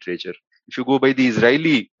Israeli literature. If you go by the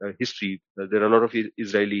Israeli history, there are a lot of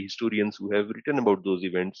Israeli historians who have written about those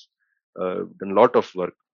events, done a lot of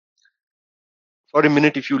work. For a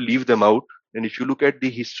minute, if you leave them out, and if you look at the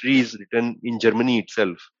histories written in Germany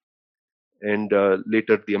itself, and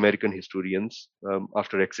later the American historians,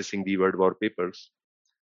 after accessing the World War papers,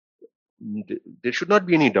 there should not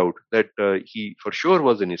be any doubt that he for sure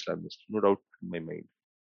was an Islamist. No doubt in my mind.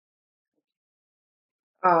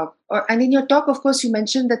 And in your talk, of course, you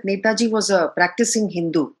mentioned that Netaji was a practicing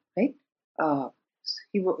Hindu, right?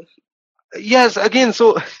 Yes, again,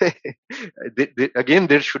 so again,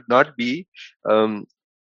 there should not be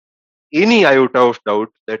any iota of doubt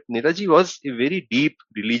that Netaji was a very deep,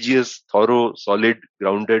 religious, thorough, solid,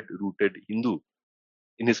 grounded, rooted Hindu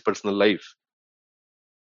in his personal life.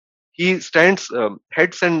 He stands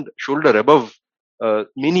heads and shoulder above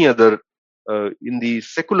many other in the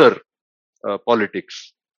secular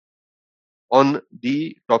politics on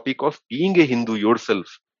the topic of being a Hindu yourself,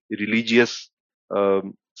 a religious,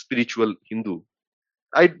 spiritual Hindu.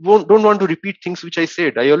 I don't want to repeat things which I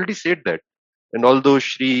said. I already said that. And although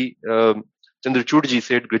Shri Chandrachudji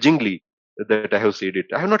said grudgingly that I have said it,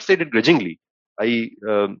 I have not said it grudgingly.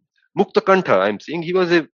 Mukta Kantha, I'm saying he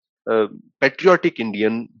was a patriotic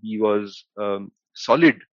Indian. He was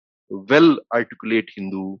solid, well articulate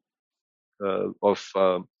Hindu of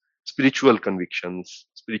spiritual convictions,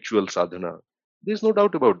 spiritual sadhana. There's no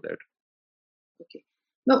doubt about that. Okay.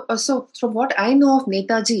 No, so from what I know of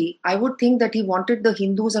Netaji, I would think that he wanted the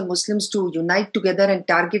Hindus and Muslims to unite together and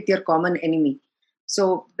target their common enemy.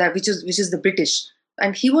 So that which is the British,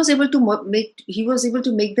 and he was able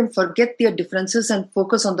to make them forget their differences and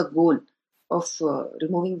focus on the goal of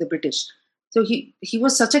removing the British. So he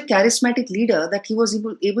was such a charismatic leader that he was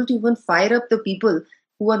able to even fire up the people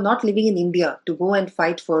who are not living in India to go and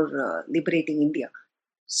fight for liberating India.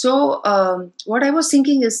 So what I was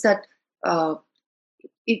thinking is that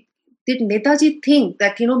did Netaji think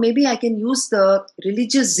that maybe I can use the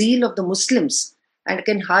religious zeal of the Muslims and I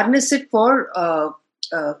can harness it for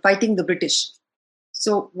fighting the British?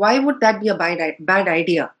 So why would that be a bad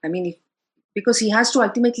idea? I mean, because he has to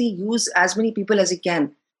ultimately use as many people as he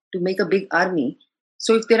can to make a big army.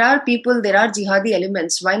 So if there are jihadi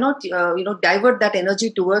elements, why not divert that energy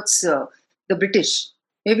towards the British?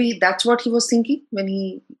 Maybe that's what he was thinking when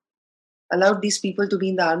he allowed these people to be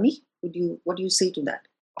in the army. What do you say to that?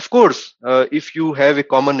 Of course, if you have a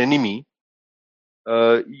common enemy,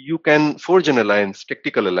 you can forge an alliance,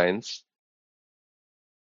 tactical alliance.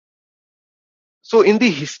 So in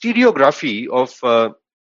the historiography of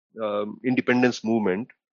independence movement,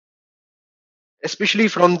 especially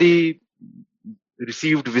from the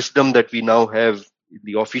received wisdom that we now have in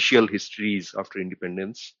the official histories after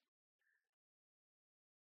independence,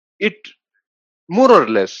 it more or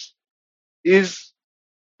less is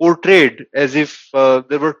portrayed as if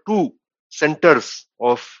there were two centers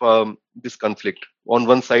of this conflict. On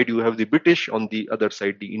one side, you have the British, on the other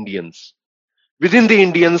side, the Indians. Within the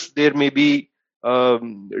Indians, there may be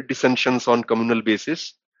dissensions on communal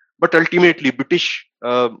basis, but ultimately British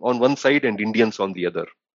on one side and Indians on the other.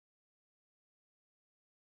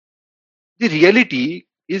 The reality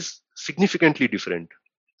is significantly different.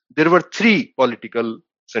 There were three political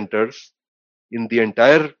centers in the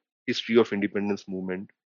entire history of independence movement.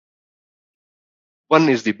 One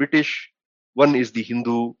is the British, one is the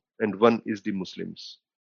Hindu, and one is the Muslims.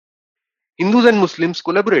 Hindus and Muslims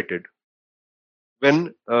collaborated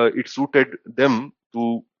when it suited them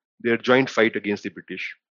to their joint fight against the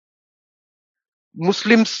British.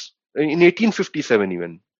 Muslims in 1857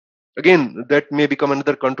 even, again, that may become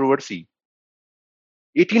another controversy.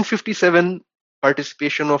 1857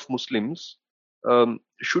 participation of Muslims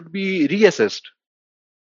should be reassessed.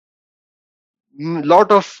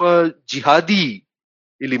 Lot of jihadi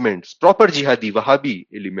elements, proper jihadi, Wahhabi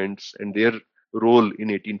elements, and their role in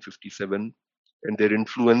 1857 and their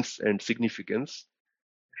influence and significance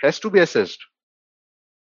has to be assessed.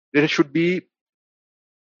 There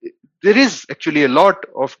is actually a lot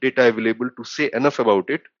of data available to say enough about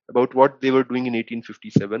it, about what they were doing in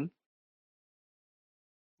 1857.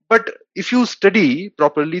 But if you study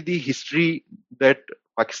properly the history that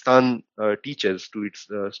Pakistan teaches to its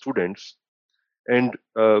students, and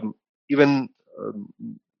even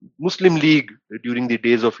Muslim League during the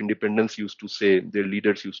days of independence used to say, their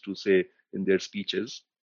leaders used to say in their speeches,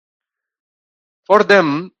 for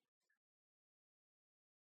them,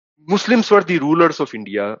 Muslims were the rulers of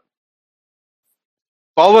India.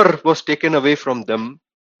 Power was taken away from them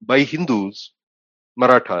by Hindus,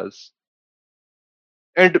 Marathas,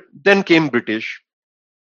 and then came British.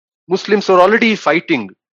 Muslims were already fighting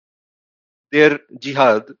their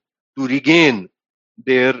jihad to regain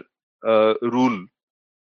their rule.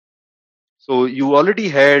 So you already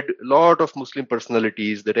had a lot of Muslim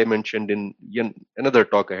personalities that I mentioned in another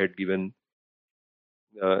talk I had given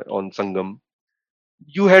on Sangam.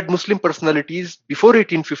 You had Muslim personalities before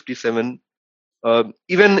 1857,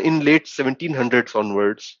 even in late 1700s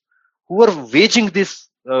onwards, who were waging this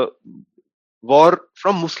war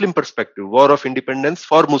from Muslim perspective, war of independence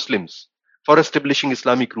for Muslims, for establishing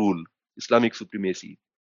Islamic rule, Islamic supremacy.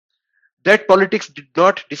 That politics did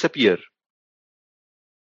not disappear.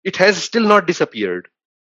 It has still not disappeared,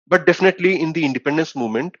 but definitely in the independence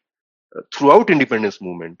movement, throughout independence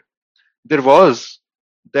movement, there was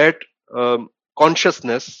that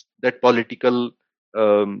consciousness, that political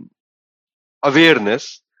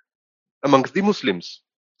awareness amongst the Muslims.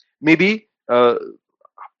 Maybe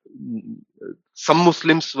some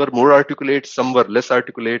Muslims were more articulate, some were less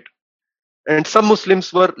articulate, and some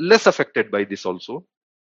Muslims were less affected by this also.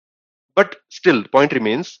 But still, the point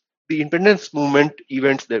remains, the independence movement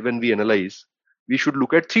events that when we analyze, we should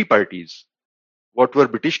look at three parties. What were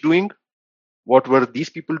British doing? What were these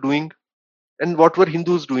people doing? And what were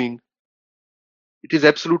Hindus doing? It is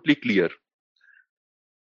absolutely clear.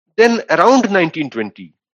 Then around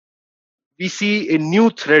 1920, we see a new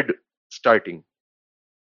thread starting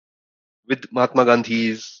with Mahatma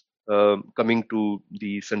Gandhi's coming to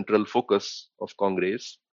the central focus of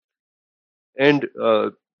Congress, and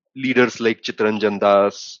leaders like Chittaranjan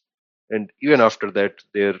Das, and even after that,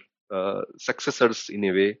 their successors in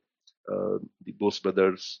a way, the Bose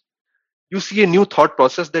brothers. You see a new thought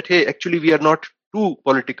process that, hey, actually we are not two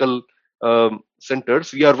political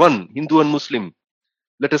centers, we are one, Hindu and Muslim.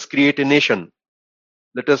 Let us create a nation.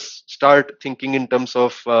 Let us start thinking in terms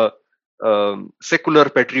of secular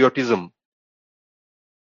patriotism.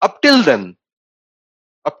 Up till then,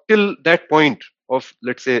 up till that point of,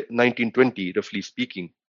 let's say, 1920, roughly speaking,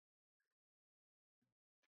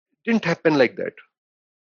 didn't happen like that.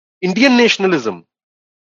 Indian nationalism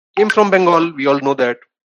came from Bengal, we all know that.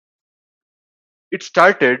 It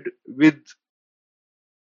started with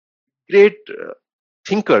great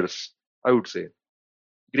thinkers, I would say.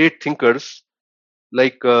 Great thinkers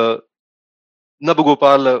like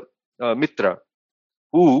Nabagopal Mitra,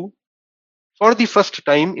 who, for the first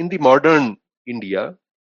time in the modern India,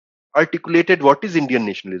 articulated what is Indian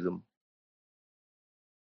nationalism.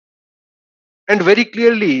 And very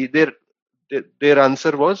clearly, their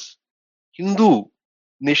answer was Hindu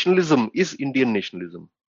nationalism is Indian nationalism?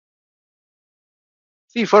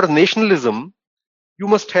 See, for nationalism, you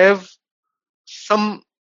must have some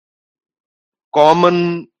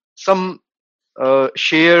common, some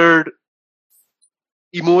shared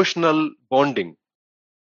emotional bonding,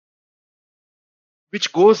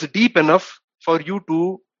 which goes deep enough for you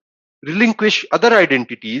to relinquish other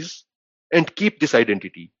identities and keep this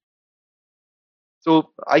identity.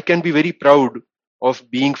 So I can be very proud of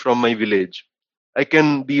being from my village. I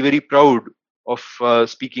can be very proud of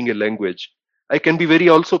speaking a language. I can be very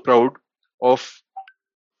also proud of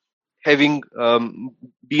having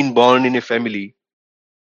been born in a family.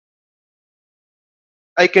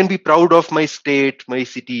 I can be proud of my state, my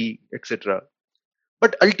city, etc.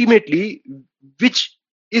 But ultimately, which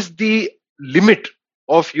is the limit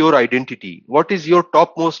of your identity? What is your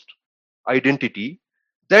topmost identity?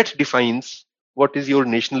 That defines what is your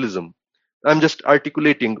nationalism. I'm just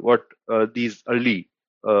articulating what these early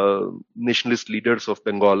nationalist leaders of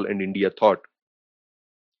Bengal and India thought.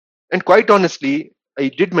 And quite honestly, I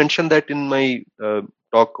did mention that in my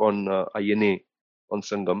talk on INA on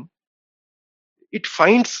Sangam. It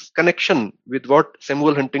finds connection with what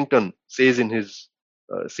Samuel Huntington says in his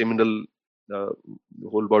seminal uh,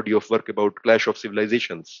 whole body of work about Clash of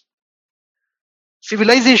Civilizations.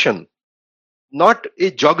 Civilization, not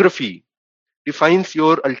a geography, defines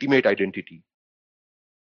your ultimate identity.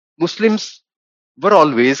 Muslims were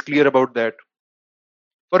always clear about that.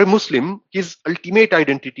 For a Muslim, his ultimate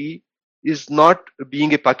identity is not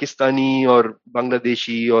being a Pakistani or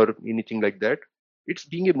Bangladeshi or anything like that. It's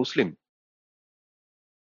being a Muslim.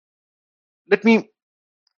 Let me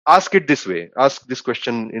ask it this way, ask this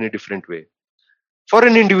question in a different way. For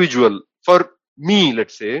an individual, for me,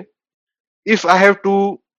 let's say, if I have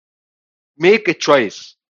to make a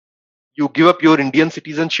choice, you give up your Indian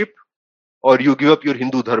citizenship or you give up your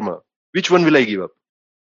Hindu dharma, which one will I give up?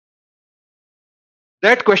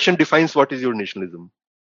 That question defines what is your nationalism.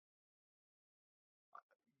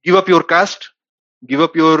 Give up your caste, give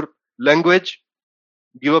up your language,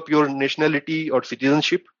 give up your nationality or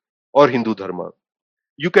citizenship or Hindu dharma.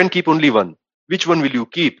 You can keep only one. Which one will you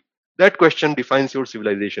keep? That question defines your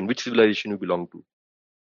civilization, which civilization you belong to.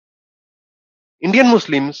 Indian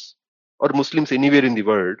Muslims or Muslims anywhere in the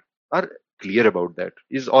world are clear about that,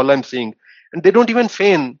 is all I'm saying. And they don't even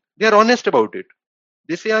feign, they are honest about it.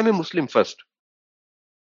 They say, I'm a Muslim first.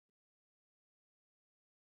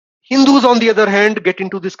 Hindus, on the other hand, get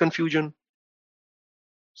into this confusion.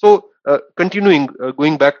 So, continuing,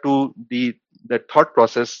 going back to that thought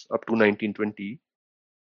process up to 1920,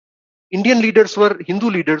 Hindu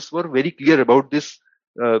leaders were very clear about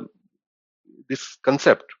uh, this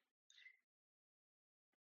concept.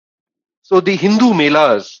 So the Hindu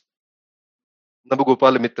melas,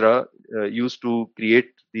 Nabagopala Mitra used to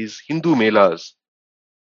create these Hindu melas.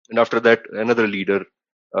 And after that, another leader,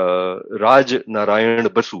 Raj Narayan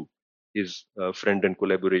Basu, his friend and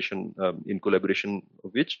collaboration, in collaboration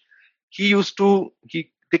of which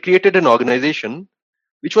they created an organization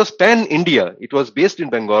which was pan India. It was based in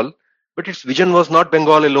Bengal, but its vision was not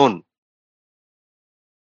Bengal alone.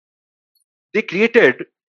 They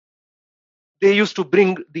used to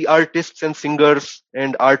bring the artists and singers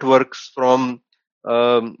and artworks from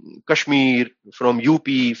Kashmir, from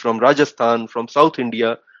UP, from Rajasthan, from South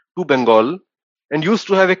India to Bengal, and used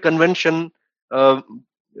to have a convention uh,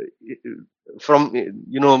 from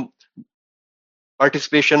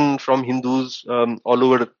participation from Hindus all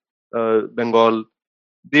over Bengal.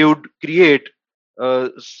 They would create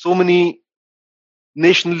so many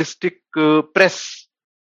nationalistic press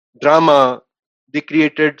drama. They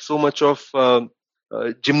created so much of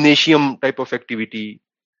gymnasium type of activity.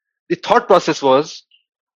 The thought process was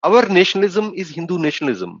our nationalism is Hindu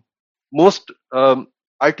nationalism, most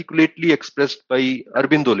articulately expressed by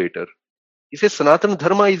Aurobindo later. He says Sanatana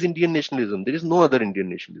Dharma is Indian nationalism. There is no other Indian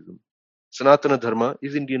nationalism. Sanatana Dharma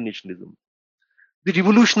is Indian nationalism. The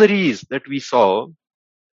revolutionaries that we saw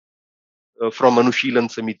from Anushilan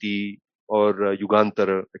Samiti or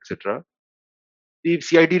Yugantar, etc., the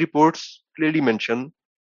CID reports clearly mention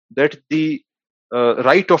that the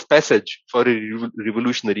rite of passage for a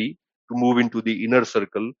revolutionary to move into the inner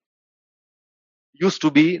circle used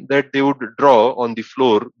to be that they would draw on the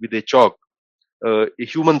floor with a chalk a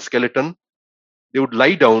human skeleton. They would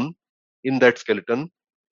lie down in that skeleton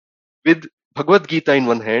with Bhagavad Gita in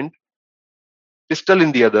one hand, pistol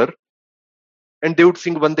in the other, and they would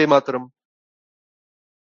sing Vande Mataram.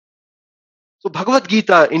 So Bhagavad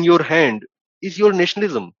Gita in your hand is your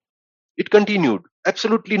nationalism. It continued.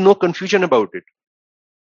 Absolutely no confusion about it.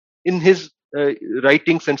 In his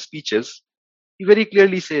writings and speeches, he very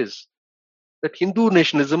clearly says that Hindu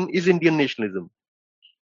nationalism is Indian nationalism.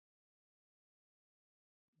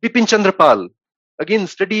 Bipin Chandra Pal. Again,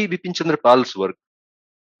 study Bipin Chandra Pal's work.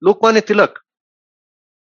 Lokmanya Tilak.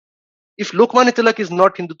 If Lokmanya Tilak is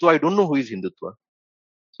not Hindutva, I don't know who is Hindutva.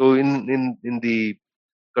 So in the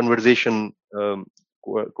conversation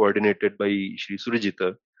coordinated by Shri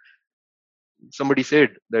Surajita, somebody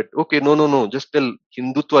said that, okay, no, just tell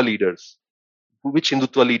Hindutva leaders. Which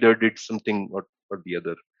Hindutva leader did something or the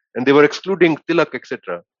other. And they were excluding Tilak,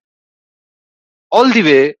 etc. All the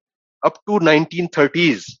way up to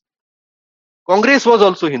 1930s, Congress was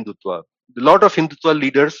also Hindutva. A lot of Hindutva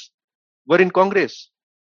leaders were in Congress.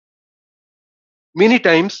 Many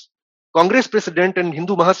times, Congress president and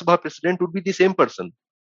Hindu Mahasabha president would be the same person.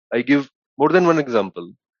 I give more than one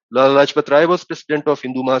example. Lala Lajpat Rai was president of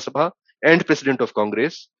Hindu Mahasabha and president of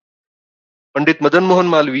Congress. Pandit Madan Mohan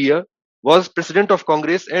Malviya was president of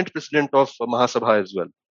Congress and president of Mahasabha as well.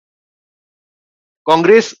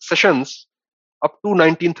 Congress sessions up to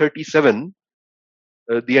 1937,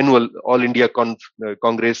 the annual All India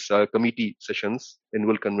Congress committee sessions,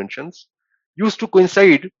 annual conventions, used to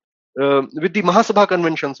coincide with the Mahasabha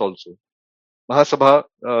conventions also. Mahasabha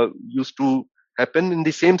used to happen in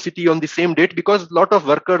the same city on the same date because a lot of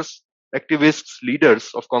workers, activists,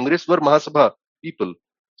 leaders of Congress were Mahasabha people.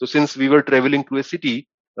 So since we were traveling to a city,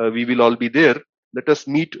 we will all be there. Let us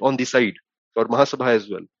meet on the side for Mahasabha as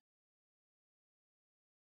well.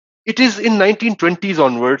 It is in 1920s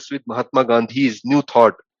onwards with Mahatma Gandhi's new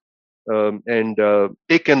thought and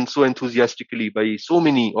taken so enthusiastically by so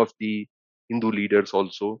many of the Hindu leaders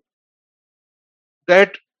also,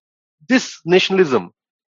 that this nationalism,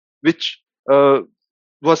 which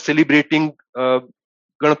was celebrating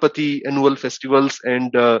Ganapati annual festivals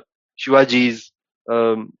and Shivaji's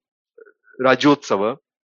Rajotsava,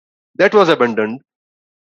 that was abandoned.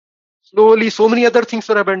 Slowly, so many other things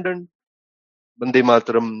were abandoned. Vande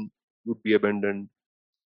Mataram would be abandoned.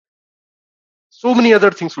 So many other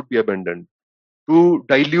things would be abandoned to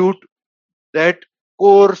dilute that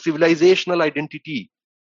core civilizational identity,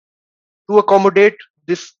 to accommodate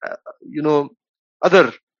this,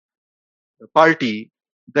 other party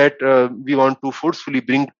that we want to forcefully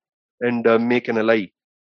bring and make an ally.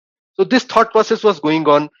 So this thought process was going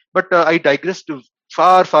on, but I digressed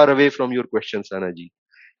far, far away from your question, Sanaji.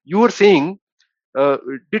 You were saying,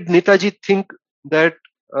 did Netaji think that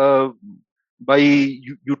by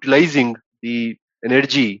utilizing the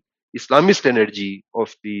energy, Islamist energy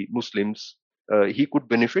of the Muslims, he could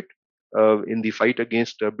benefit in the fight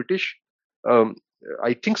against British?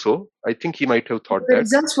 I think so. I think he might have thought the that.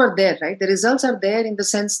 results were there, right? The results are there in the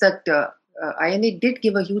sense that INA did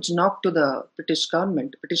give a huge knock to the British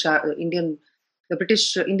government, Indian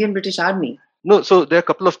British Army. No, so there are a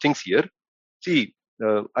couple of things here. See,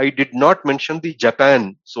 I did not mention the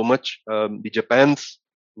Japan so much, the Japan's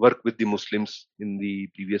work with the Muslims in the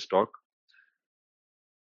previous talk.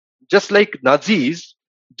 Just like Nazis,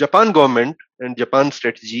 Japan government and Japan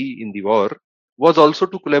strategy in the war was also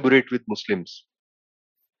to collaborate with Muslims,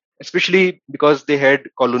 especially because they had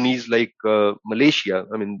colonies like Malaysia,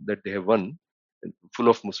 that they have won, full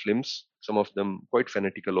of Muslims, some of them quite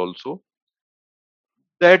fanatical also.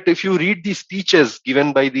 That if you read the speeches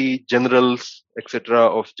given by the generals, etc.,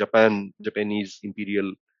 of Japanese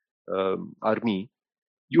imperial army,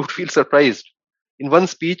 you would feel surprised. In one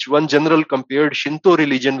speech, one general compared Shinto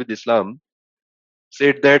religion with Islam,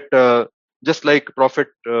 said that just like Prophet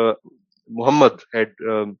Muhammad had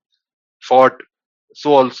fought,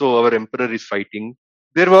 so also our emperor is fighting.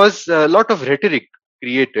 There was a lot of rhetoric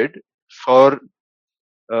created for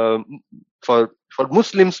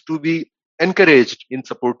Muslims to be encouraged in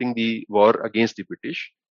supporting the war against the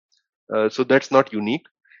British. So that's not unique.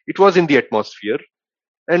 It was in the atmosphere.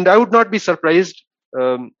 And I would not be surprised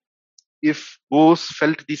if Bose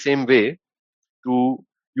felt the same way to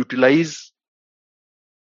utilize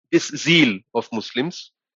this zeal of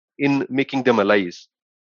Muslims in making them allies.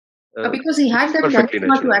 Because he had that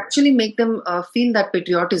charisma to actually make them feel that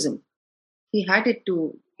patriotism. He had it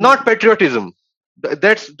to... Not patriotism.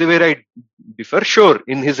 That's the way I differ. Sure,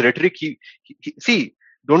 in his rhetoric, he see,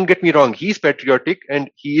 don't get me wrong, he's patriotic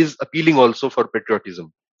and he is appealing also for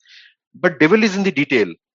patriotism. But devil is in the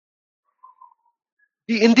detail.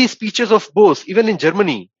 In the speeches of Bose, even in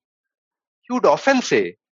Germany, he would often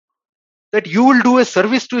say that you will do a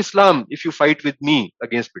service to Islam if you fight with me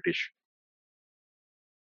against British.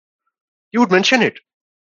 He would mention it.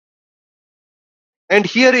 And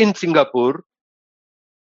here in Singapore,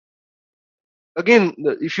 again,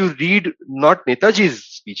 if you read not Netaji's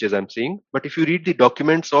speeches, I'm saying, but if you read the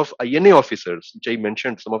documents of INA officers, which I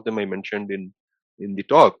mentioned, some of them I mentioned in the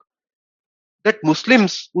talk, that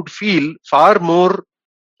Muslims would feel far more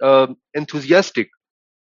enthusiastic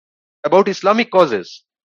about Islamic causes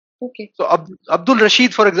Okay. So Abdul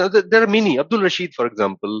Rashid, for example, there are many. Abdul Rashid, for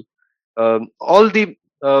example, all the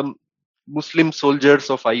Muslim soldiers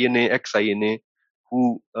of INA, ex-INA,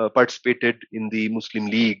 who participated in the Muslim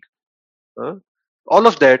League, uh, all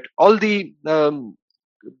of that, all the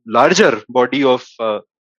larger body of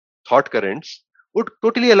thought currents would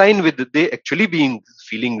totally align with they actually being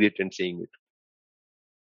feeling it and saying it.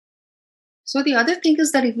 So the other thing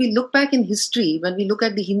is that if we look back in history, when we look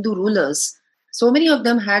at the Hindu rulers, so many of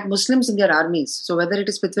them had Muslims in their armies. So whether it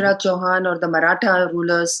is Prithviraj Chauhan or the Maratha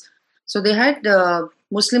rulers, so they had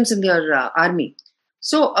Muslims in their army.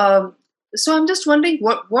 So so I'm just wondering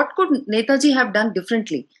what could Netaji have done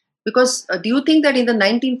differently? Because do you think that in the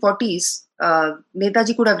 1940s,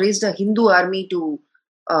 Netaji could have raised a Hindu army to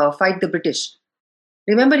fight the British?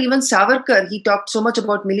 Remember, even Savarkar, he talked so much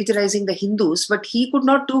about militarizing the Hindus, but he could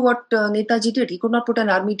not do what Netaji did. He could not put an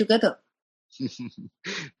army together.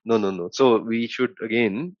 No. So we should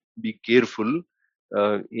again be careful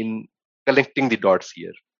in connecting the dots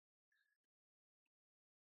here.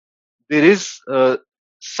 There is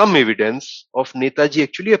some evidence of Netaji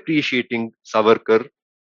actually appreciating Savarkar,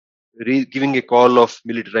 giving a call of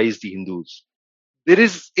militarize the Hindus. There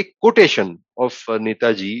is a quotation of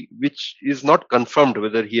Netaji which is not confirmed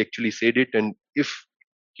whether he actually said it, and if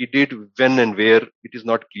he did, when and where, it is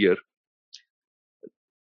not clear.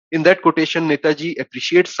 In that quotation, Netaji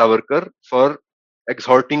appreciates Savarkar for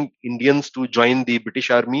exhorting Indians to join the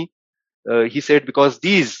British army. He said, because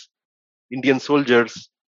these Indian soldiers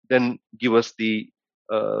then give us the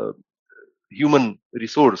uh, human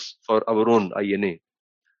resource for our own INA.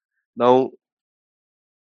 Now,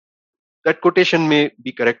 that quotation may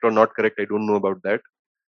be correct or not correct. I don't know about that.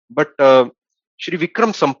 But Shri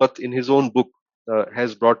Vikram Sampath, in his own book,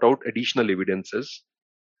 has brought out additional evidences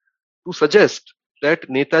to suggest that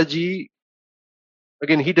Netaji,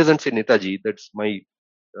 again, he doesn't say Netaji, that's my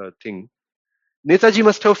thing. Netaji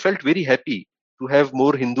must have felt very happy to have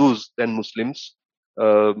more Hindus than Muslims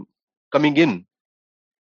coming in.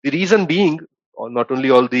 The reason being, not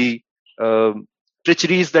only all the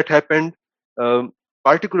treacheries that happened,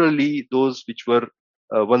 particularly those which were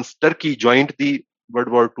once Turkey joined the World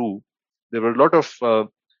War II, there were a lot of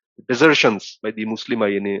desertions by the Muslim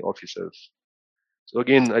INA officers. So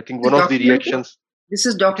again, I think Is one it of the documented? reactions, This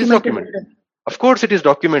is it is documented. documented. Of course, it is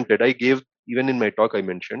documented. I gave, even in my talk, I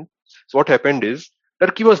mentioned. So what happened is,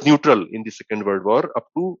 Turkey was neutral in the Second World War up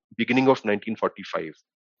to beginning of 1945.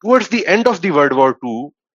 Towards the end of the World War II,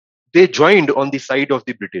 they joined on the side of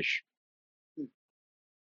the British.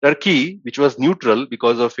 Turkey, which was neutral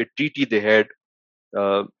because of a treaty they had,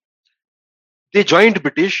 uh, they joined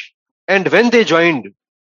British, and when they joined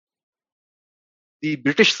the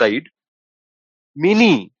British side,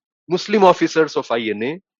 many Muslim officers of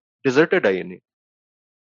INA deserted INA.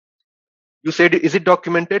 You said, is it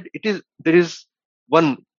documented? It is. There is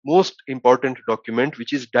one most important document,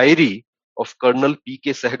 which is diary of Colonel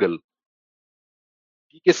P.K. Sehgal.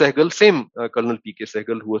 P.K. Sehgal, same Colonel P.K.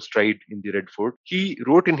 Sehgal who was tried in the Red Fort. He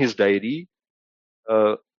wrote in his diary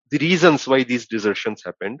the reasons why these desertions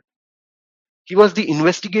happened. He was the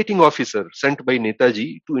investigating officer sent by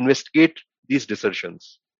Netaji to investigate these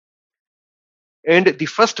desertions. And the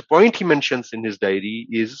first point he mentions in his diary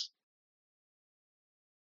is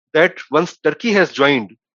that once Turkey has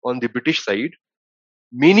joined on the British side,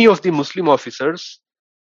 many of the Muslim officers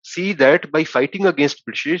see that by fighting against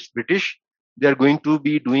British, they are going to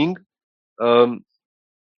be doing um,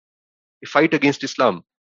 a fight against Islam.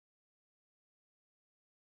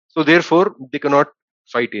 So therefore, they cannot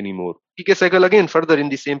fight anymore. P.K. Sehgal again further in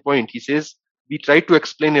the same point, he says, we try to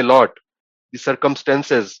explain a lot the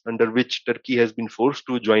circumstances under which Turkey has been forced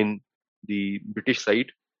to join the British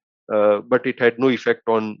side, but it had no effect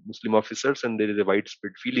on Muslim officers, and there is a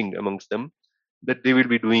widespread feeling amongst them that they will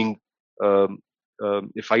be doing um,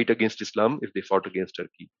 a fight against Islam if they fought against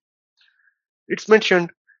Turkey. It's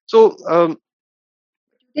mentioned. So You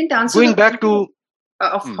didn't answer going the back question to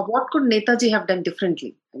of what could Netaji have done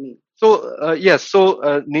differently? I mean, yes, so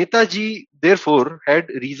Netaji therefore had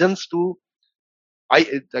reasons to,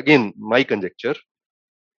 I again my conjecture,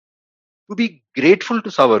 to be grateful to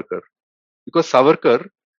Savarkar, because Savarkar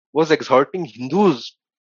was exhorting Hindus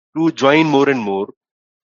to join more and more.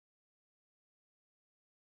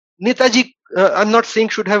 Netaji, I'm not saying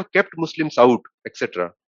should have kept Muslims out,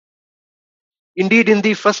 etc. Indeed, in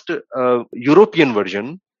the first European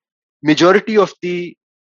version, majority of the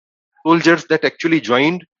soldiers that actually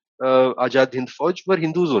joined Azad Hind Fauj were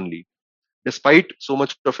Hindus only. Despite so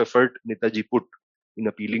much of effort Netaji put in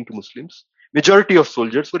appealing to Muslims, majority of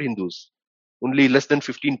soldiers were Hindus. Only less than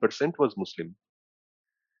 15% was Muslim.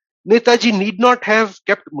 Netaji need not have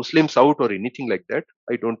kept Muslims out or anything like that.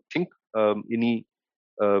 I don't think any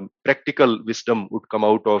practical wisdom would come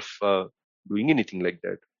out of doing anything like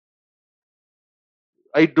that.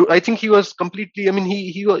 I think he was completely. I mean,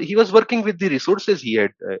 he was working with the resources he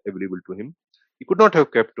had available to him. He could not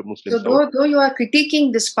have kept So Muslims out. though you are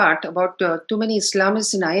critiquing this part about too many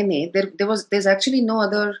Islamists in INA, there's actually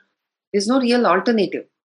there's no real alternative.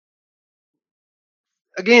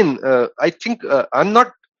 Again, I think I'm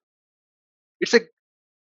not. It's a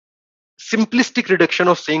simplistic reduction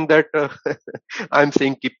of saying that I'm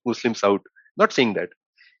saying keep Muslims out. Not saying that.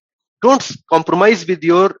 Don't compromise with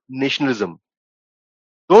your nationalism.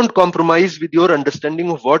 Don't compromise with your understanding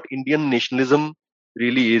of what Indian nationalism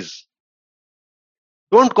really is.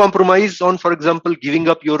 Don't compromise on, for example, giving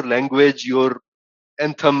up your language, your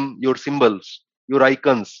anthem, your symbols, your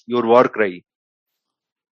icons, your war cry.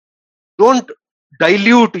 Don't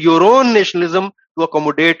dilute your own nationalism to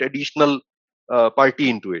accommodate additional party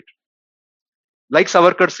into it. Like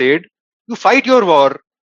Savarkar said, you fight your war.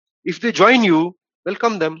 If they join you,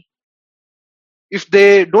 welcome them. If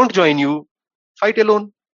they don't join you, fight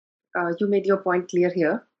alone. You made your point clear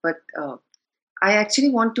here, but I actually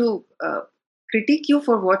want to critique you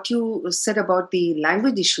for what you said about the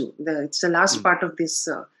language issue. It's the last part of this.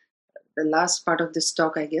 The last part of this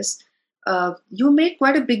talk, I guess. You made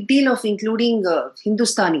quite a big deal of including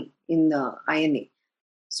Hindustani in INA.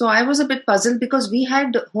 So I was a bit puzzled because we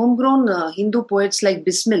had homegrown Hindu poets like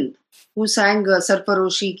Bismil, who sang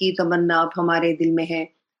Sarfaroshi ki tamanna ab hamare dil mein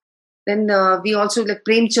hai. Then we also like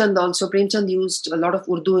Premchand also. Premchand used a lot of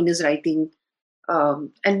Urdu in his writing.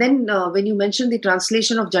 And then when you mentioned the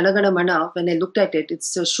translation of Janagana Mana, when I looked at it,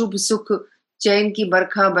 it's Shubh Sukh Chain ki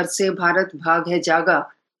Barkha Barse Bharat Bhag hai Jaga.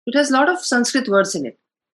 It has a lot of Sanskrit words in it.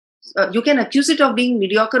 You can accuse it of being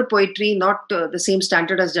mediocre poetry, not the same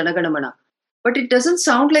standard as Janagana Mana. But it doesn't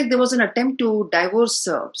sound like there was an attempt to divorce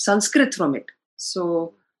Sanskrit from it.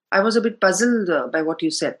 So I was a bit puzzled by what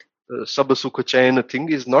you said. Sab Sukh Chain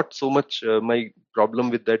thing is not so much my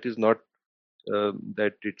problem with that is not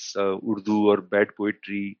that it's Urdu or bad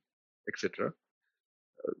poetry, etc.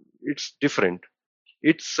 It's different.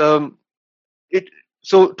 It's it.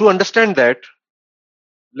 So to understand that,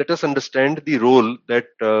 let us understand the role that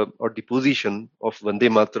or the position of Vande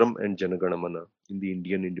Mataram and Janagana Mana in the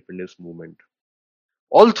Indian independence movement.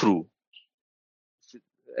 All through,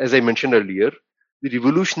 as I mentioned earlier, the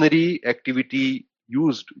revolutionary activity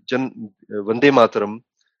used Vande Mataram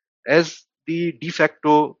as the de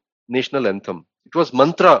facto national anthem. It was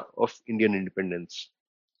mantra of Indian independence.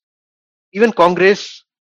 Even Congress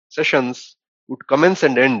sessions would commence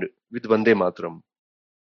and end with Vande Mataram.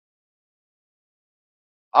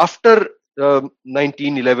 After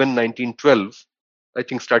 1911, 1912, I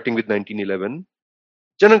think starting with 1911,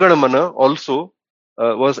 Janagana Mana also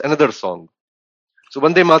was another song. So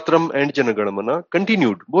Vande Mataram and Janagana Mana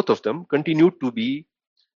continued, both of them continued to be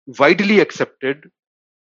widely accepted,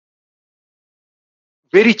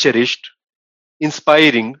 very cherished,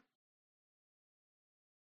 inspiring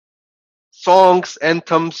songs,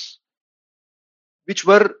 anthems, which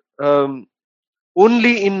were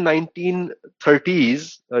only in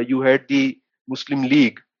 1930s you had the Muslim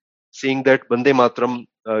League saying that Vande Mataram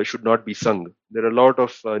should not be sung. There are a lot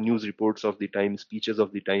of news reports of the time, speeches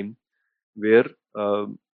of the time, where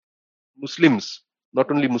Muslims,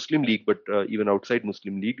 not only Muslim League but even outside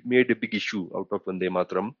Muslim League, made a big issue out of Vande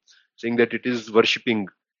Mataram, saying that it is worshipping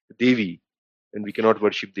Devi and we cannot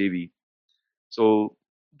worship Devi. So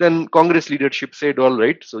then Congress leadership said, all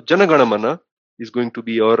right, so Janagana Mana is going to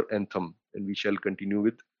be our anthem and we shall continue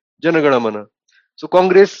with Janagana Mana. So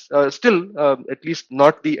Congress still, at least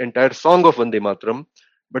not the entire song of Vande Mataram,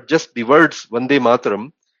 but just the words Vande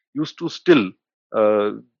Mataram used to still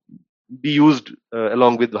be used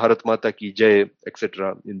along with Bharat Mata Ki Jai,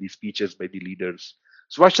 etc. in the speeches by the leaders.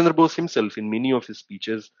 Subhash Chandra Bose himself, in many of his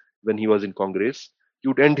speeches when he was in Congress, he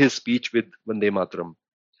would end his speech with Vande Mataram.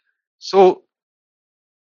 So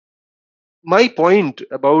my point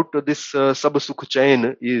about this Sab Sukh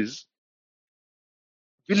Chain is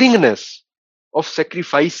willingness of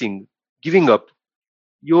sacrificing, giving up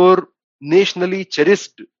your nationally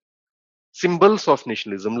cherished symbols of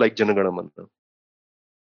nationalism like Janagana Mana.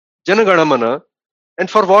 Janagana Mana, and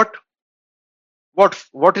for what?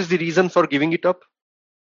 What is the reason for giving it up?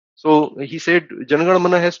 So he said Janagana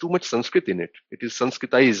Mana has too much Sanskrit in it. It is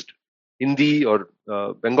Sanskritized, Hindi or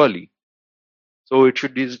Bengali. So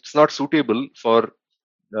it's not suitable for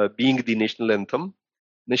being the national anthem.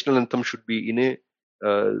 National anthem should be in a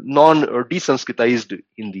non or desanskritized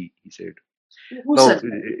Hindi, he said. Who said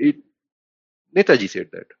Netaji said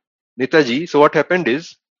that. Netaji, so what happened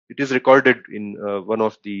is, it is recorded in one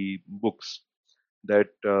of the books that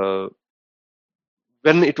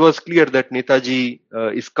when it was clear that Netaji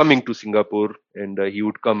is coming to Singapore and he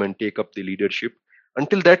would come and take up the leadership,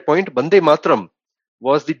 until that point, Bande Matram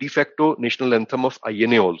was the de facto national anthem of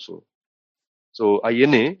INA also. So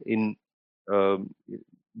INA in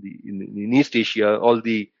East Asia, all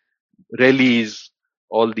the rallies,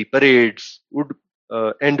 all the parades would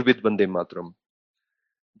end with Bande Matram.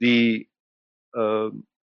 The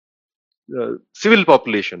civil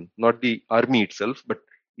population, not the army itself, but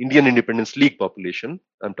Indian Independence League population,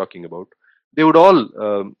 I'm talking about, they would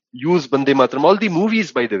all use Bande Matram. All the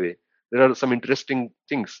movies, by the way, there are some interesting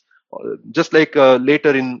things. Just like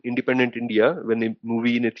later in independent India, when a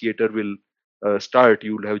movie in a theater will start,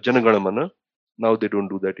 you will have Jana Gana Mana. Now they don't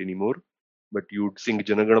do that anymore, but you would sing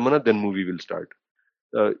Jana Gana Mana, then movie will start.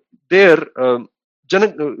 There,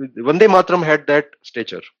 Vande Matram had that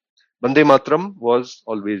stature. Vande Matram was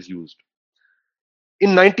always used.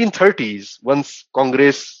 In 1930s, once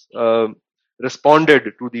Congress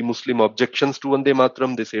responded to the Muslim objections to Vande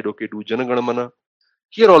Matram, they said, okay, do Jana Gana Mana.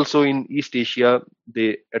 Here also in East Asia,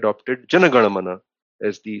 they adopted Jana Gana Mana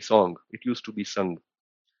as the song. It used to be sung.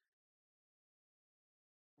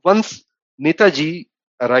 Once Netaji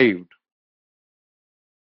arrived,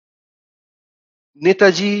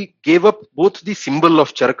 Netaji gave up both the symbol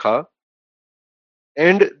of Charkha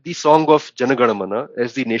and the song of Jana Gana Mana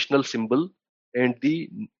as the national symbol and the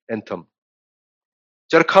anthem.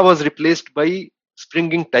 Charkha was replaced by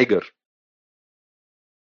Springing Tiger,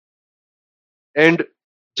 and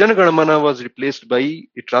Jana Gana Mana was replaced by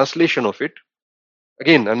a translation of it.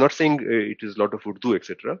 Again, I'm not saying it is a lot of Urdu,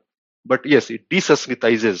 etc. But yes, it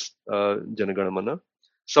desanskritizes Jana Gana Mana.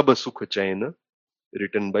 Sab Sukh Chain,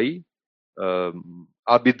 written by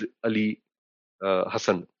Abid Ali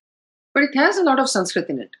Hassan. But it has a lot of Sanskrit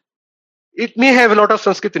in it. It may have a lot of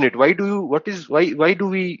Sanskrit in it. Why do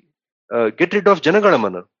we get rid of Jana Gana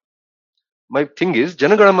Mana? My thing is,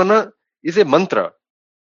 Jana Gana Mana is a mantra.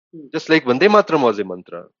 Just like Vande Matram was a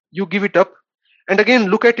mantra. You give it up. And again,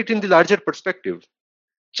 look at it in the larger perspective.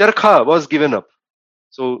 Charkha was given up.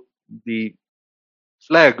 So the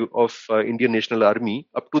flag of Indian National Army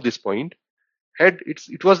up to this point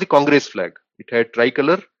it was the Congress flag. It had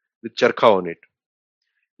tricolor with Charkha on it.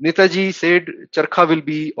 Netaji said Charkha will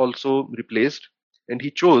be also replaced, and he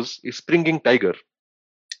chose a springing tiger.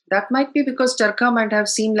 That might be because Charkha might have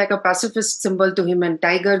seemed like a pacifist symbol to him, and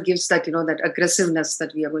tiger gives that, that aggressiveness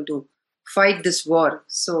that we are going to fight this war.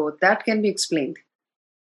 So that can be explained.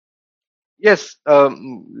 Yes,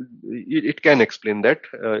 it can explain that.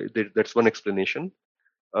 That's one explanation.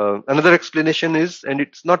 Another explanation is, and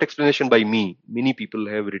it's not explanation by me, many people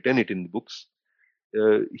have written it in the books.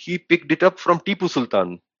 He picked it up from Tipu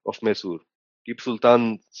Sultan of Mysore. Tipu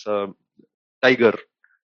Sultan's tiger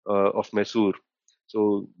of Mysore.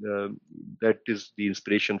 So that is the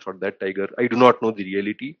inspiration for that tiger. I do not know the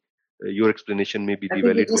reality. Your explanation may be the valid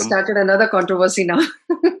one. You just started another controversy now.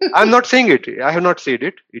 I'm not saying it. I have not said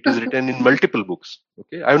it. It is written in multiple books.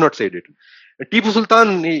 Okay, I have not said it. Tipu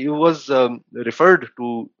Sultan was referred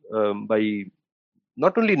to by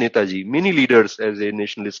not only Netaji, many leaders as a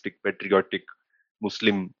nationalistic, patriotic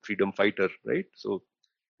Muslim freedom fighter, right? So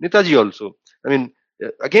Netaji also. I mean,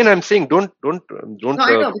 again, I'm saying don't. No,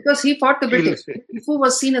 I know, because he fought the British. Tipu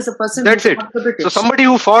was seen as a person That's who it. fought the British. So somebody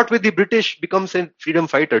who fought with the British becomes a freedom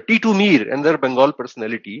fighter. Titu Mir, another Bengal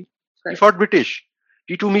personality, right. He fought British.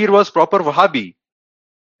 Titu Mir was proper Wahhabi,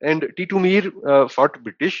 and Titu Mir fought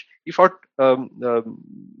British. He fought,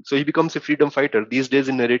 so he becomes a freedom fighter. These days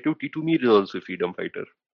in narrative, Titu Mir is also a freedom fighter.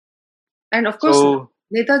 And of course,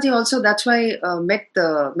 Netaji also, that's why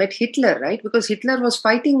met Hitler, right? Because Hitler was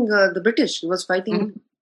fighting the British. He was fighting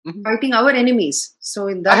our enemies. So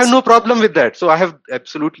in that, I have no problem with that. So I have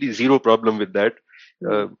absolutely zero problem with that.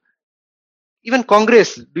 Even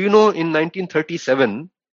Congress, do you know, in 1937,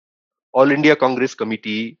 All India Congress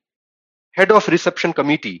Committee, head of reception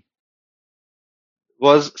committee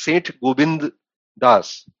was Saint Gobind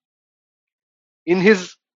Das. In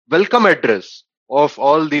his welcome address of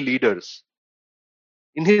all the leaders,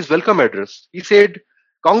 in his welcome address, he said,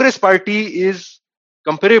 Congress party is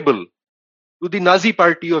comparable to the Nazi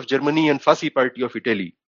party of Germany and Fasci party of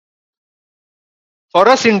Italy. For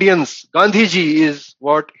us Indians, Gandhiji is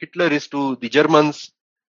what Hitler is to the Germans,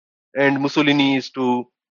 and Mussolini is to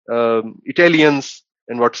Italians,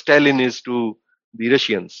 and what Stalin is to the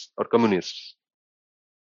Russians or communists.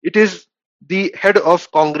 It is the head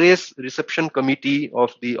of Congress reception committee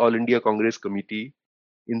of the All India Congress Committee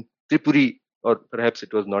in Tripuri, or perhaps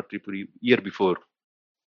it was not Tripuri, year before.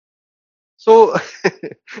 So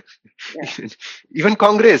even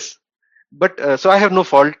Congress, But so I have no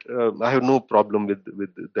fault. I have no problem with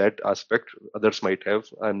that aspect. Others might have.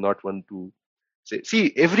 I'm not one to say.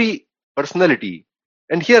 See, every personality,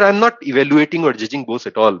 and here I'm not evaluating or judging Bose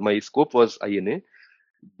at all. My scope was INA.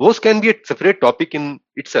 Bose can be a separate topic in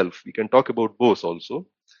itself. We can talk about Bose also.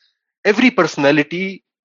 Every personality,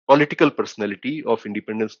 political personality of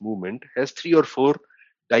independence movement has 3 or 4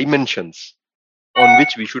 dimensions on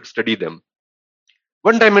which we should study them.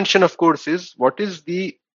 One dimension, of course, is what is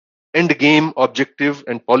the end game, objective,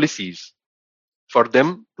 and policies for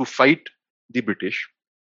them to fight the British.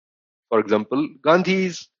 For example,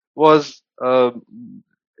 Gandhi's was, I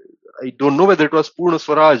don't know whether it was Purna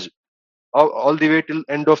Swaraj, all the way till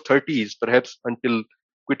end of 30s, perhaps until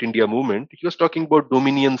Quit India movement. He was talking about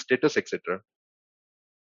dominion, status, etc.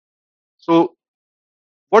 So,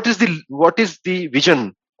 what is the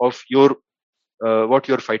vision of your what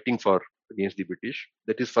you're fighting for against the British?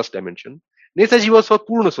 That is first dimension. Netaji was for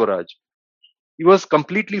Purna Swaraj. He was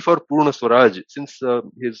completely for Purna Swaraj since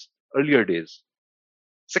his earlier days.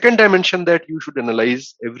 Second dimension that you should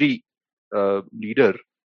analyze every leader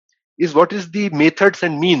is what is the methods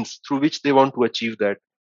and means through which they want to achieve that.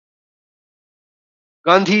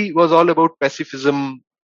 Gandhi was all about pacifism,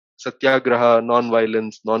 satyagraha,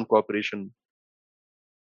 non-violence, non-cooperation.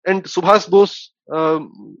 And Subhas Bose,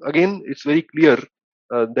 again, it's very clear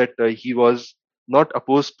that he was not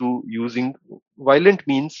opposed to using violent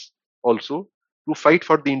means also to fight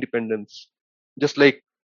for the independence, just like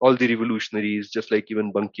all the revolutionaries, just like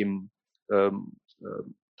even Bankim um,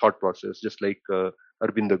 thought process, just like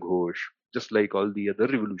Arvind Ghosh, just like all the other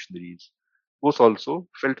revolutionaries. Bose also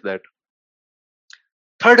felt that.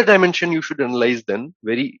 Third dimension you should analyze then,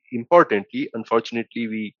 very importantly, unfortunately,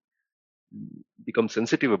 we become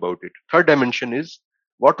sensitive about it. Third dimension is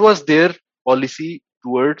what was their policy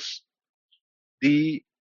towards the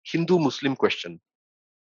Hindu Muslim question?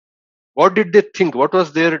 What did they think? What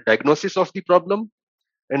was their diagnosis of the problem?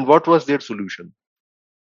 And what was their solution?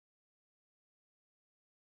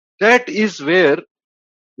 That is where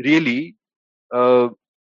really I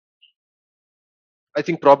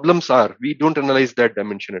think problems are. We don't analyze that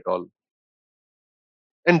dimension at all.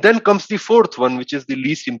 And then comes the fourth one, which is the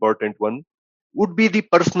least important one, would be the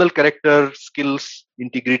personal character, skills,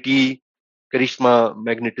 integrity, charisma,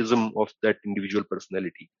 magnetism of that individual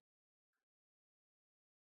personality.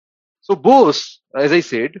 So Bose, as I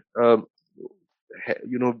said,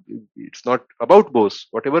 it's not about Bose.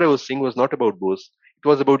 Whatever I was saying was not about Bose. It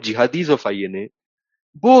was about jihadis of INA.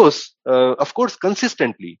 Bose, of course,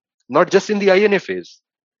 consistently, not just in the INA phase,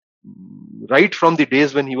 right from the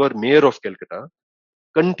days when he was mayor of Calcutta,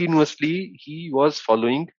 continuously he was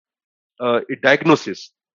following a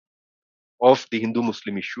diagnosis of the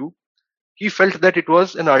Hindu-Muslim issue. He felt that it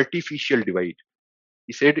was an artificial divide.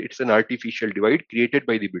 He said it's an artificial divide created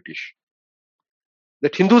by the British.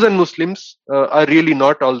 That Hindus and Muslims are really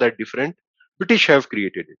not all that different. British have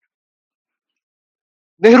created it.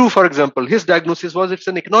 Nehru, for example, his diagnosis was it's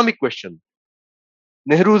an economic question.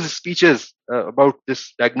 Nehru's speeches about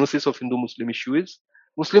this diagnosis of Hindu-Muslim issue is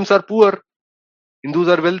Muslims are poor, Hindus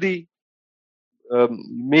are wealthy,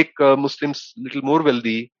 make Muslims little more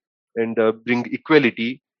wealthy and bring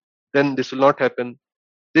equality, then this will not happen.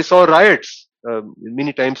 They saw riots.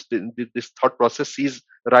 Many times this thought process sees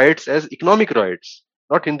riots as economic riots,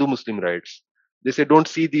 not Hindu-Muslim riots. They say don't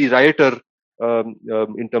see the rioter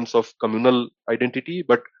in terms of communal identity,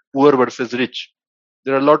 but poor versus rich.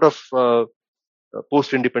 There are a lot of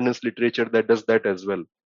post-independence literature that does that as well.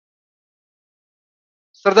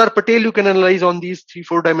 Sardar Patel, you can analyze on these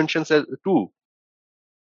 3-4 dimensions as too.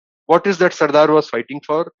 What is that Sardar was fighting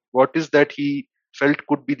for? What is that he felt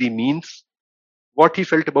could be the means? What he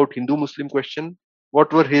felt about Hindu-Muslim question?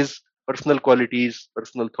 What were his personal qualities,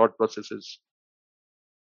 personal thought processes?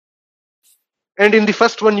 And in the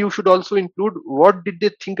first one, you should also include what did they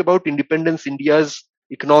think about independence India's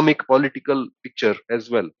economic, political picture as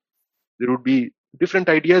well. There would be different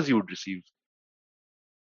ideas you would receive.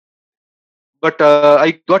 But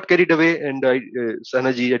I got carried away, and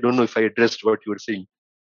Sanaji, I don't know if I addressed what you were saying.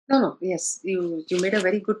 No. Yes, you made a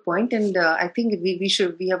very good point, and I think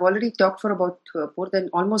we have already talked for about more than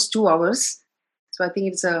almost 2 hours. So I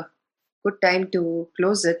think it's a good time to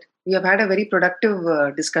close it. We have had a very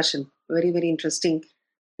productive discussion, very, very interesting.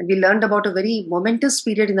 And we learned about a very momentous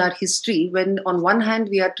period in our history when, on one hand,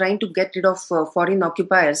 we are trying to get rid of foreign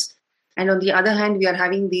occupiers, and on the other hand, we are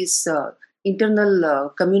having these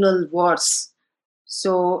internal communal wars.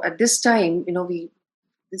 So at this time,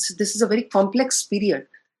 this is a very complex period.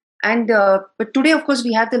 And but today, of course,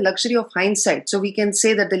 we have the luxury of hindsight, so we can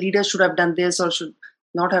say that the leader should have done this or should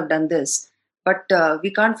not have done this. but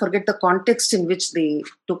we can't forget the context in which they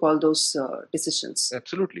took all those decisions.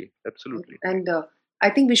 Absolutely. And I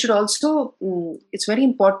think we should also, it's very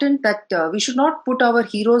important that we should not put our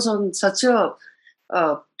heroes on such a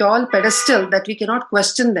tall pedestal that we cannot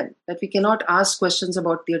question them, that we cannot ask questions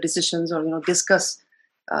about their decisions or discuss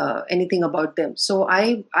anything about them. So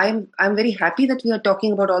I'm very happy that we are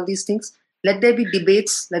talking about all these things. Let there be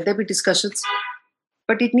debates, let there be discussions,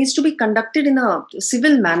 but it needs to be conducted in a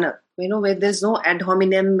civil manner, where there's no ad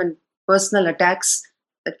hominem and personal attacks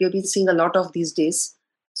that we have been seeing a lot of these days.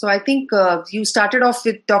 So I think you started off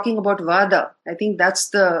with talking about Vada. I think that's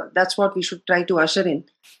what we should try to usher in,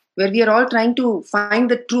 where we are all trying to find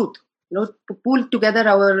the truth, to pull together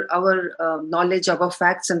our knowledge, our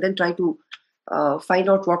facts, and then try to find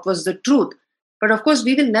out what was the truth. But of course,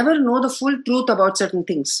 we will never know the full truth about certain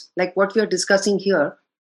things, like what we are discussing here,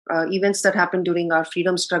 events that happened during our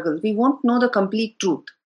freedom struggle. We won't know the complete truth.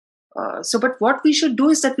 But what we should do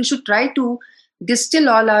is that we should try to distill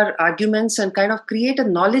all our arguments and kind of create a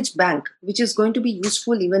knowledge bank, which is going to be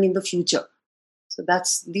useful even in the future. So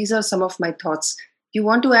these are some of my thoughts. Do you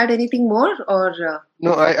want to add anything more, or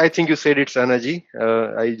No, I think you said it, Sanaji.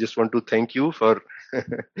 I just want to thank you for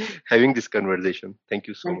having this conversation. Thank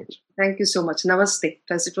you so much. Thank you so much. Namaste.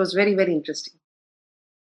 It was very, very interesting.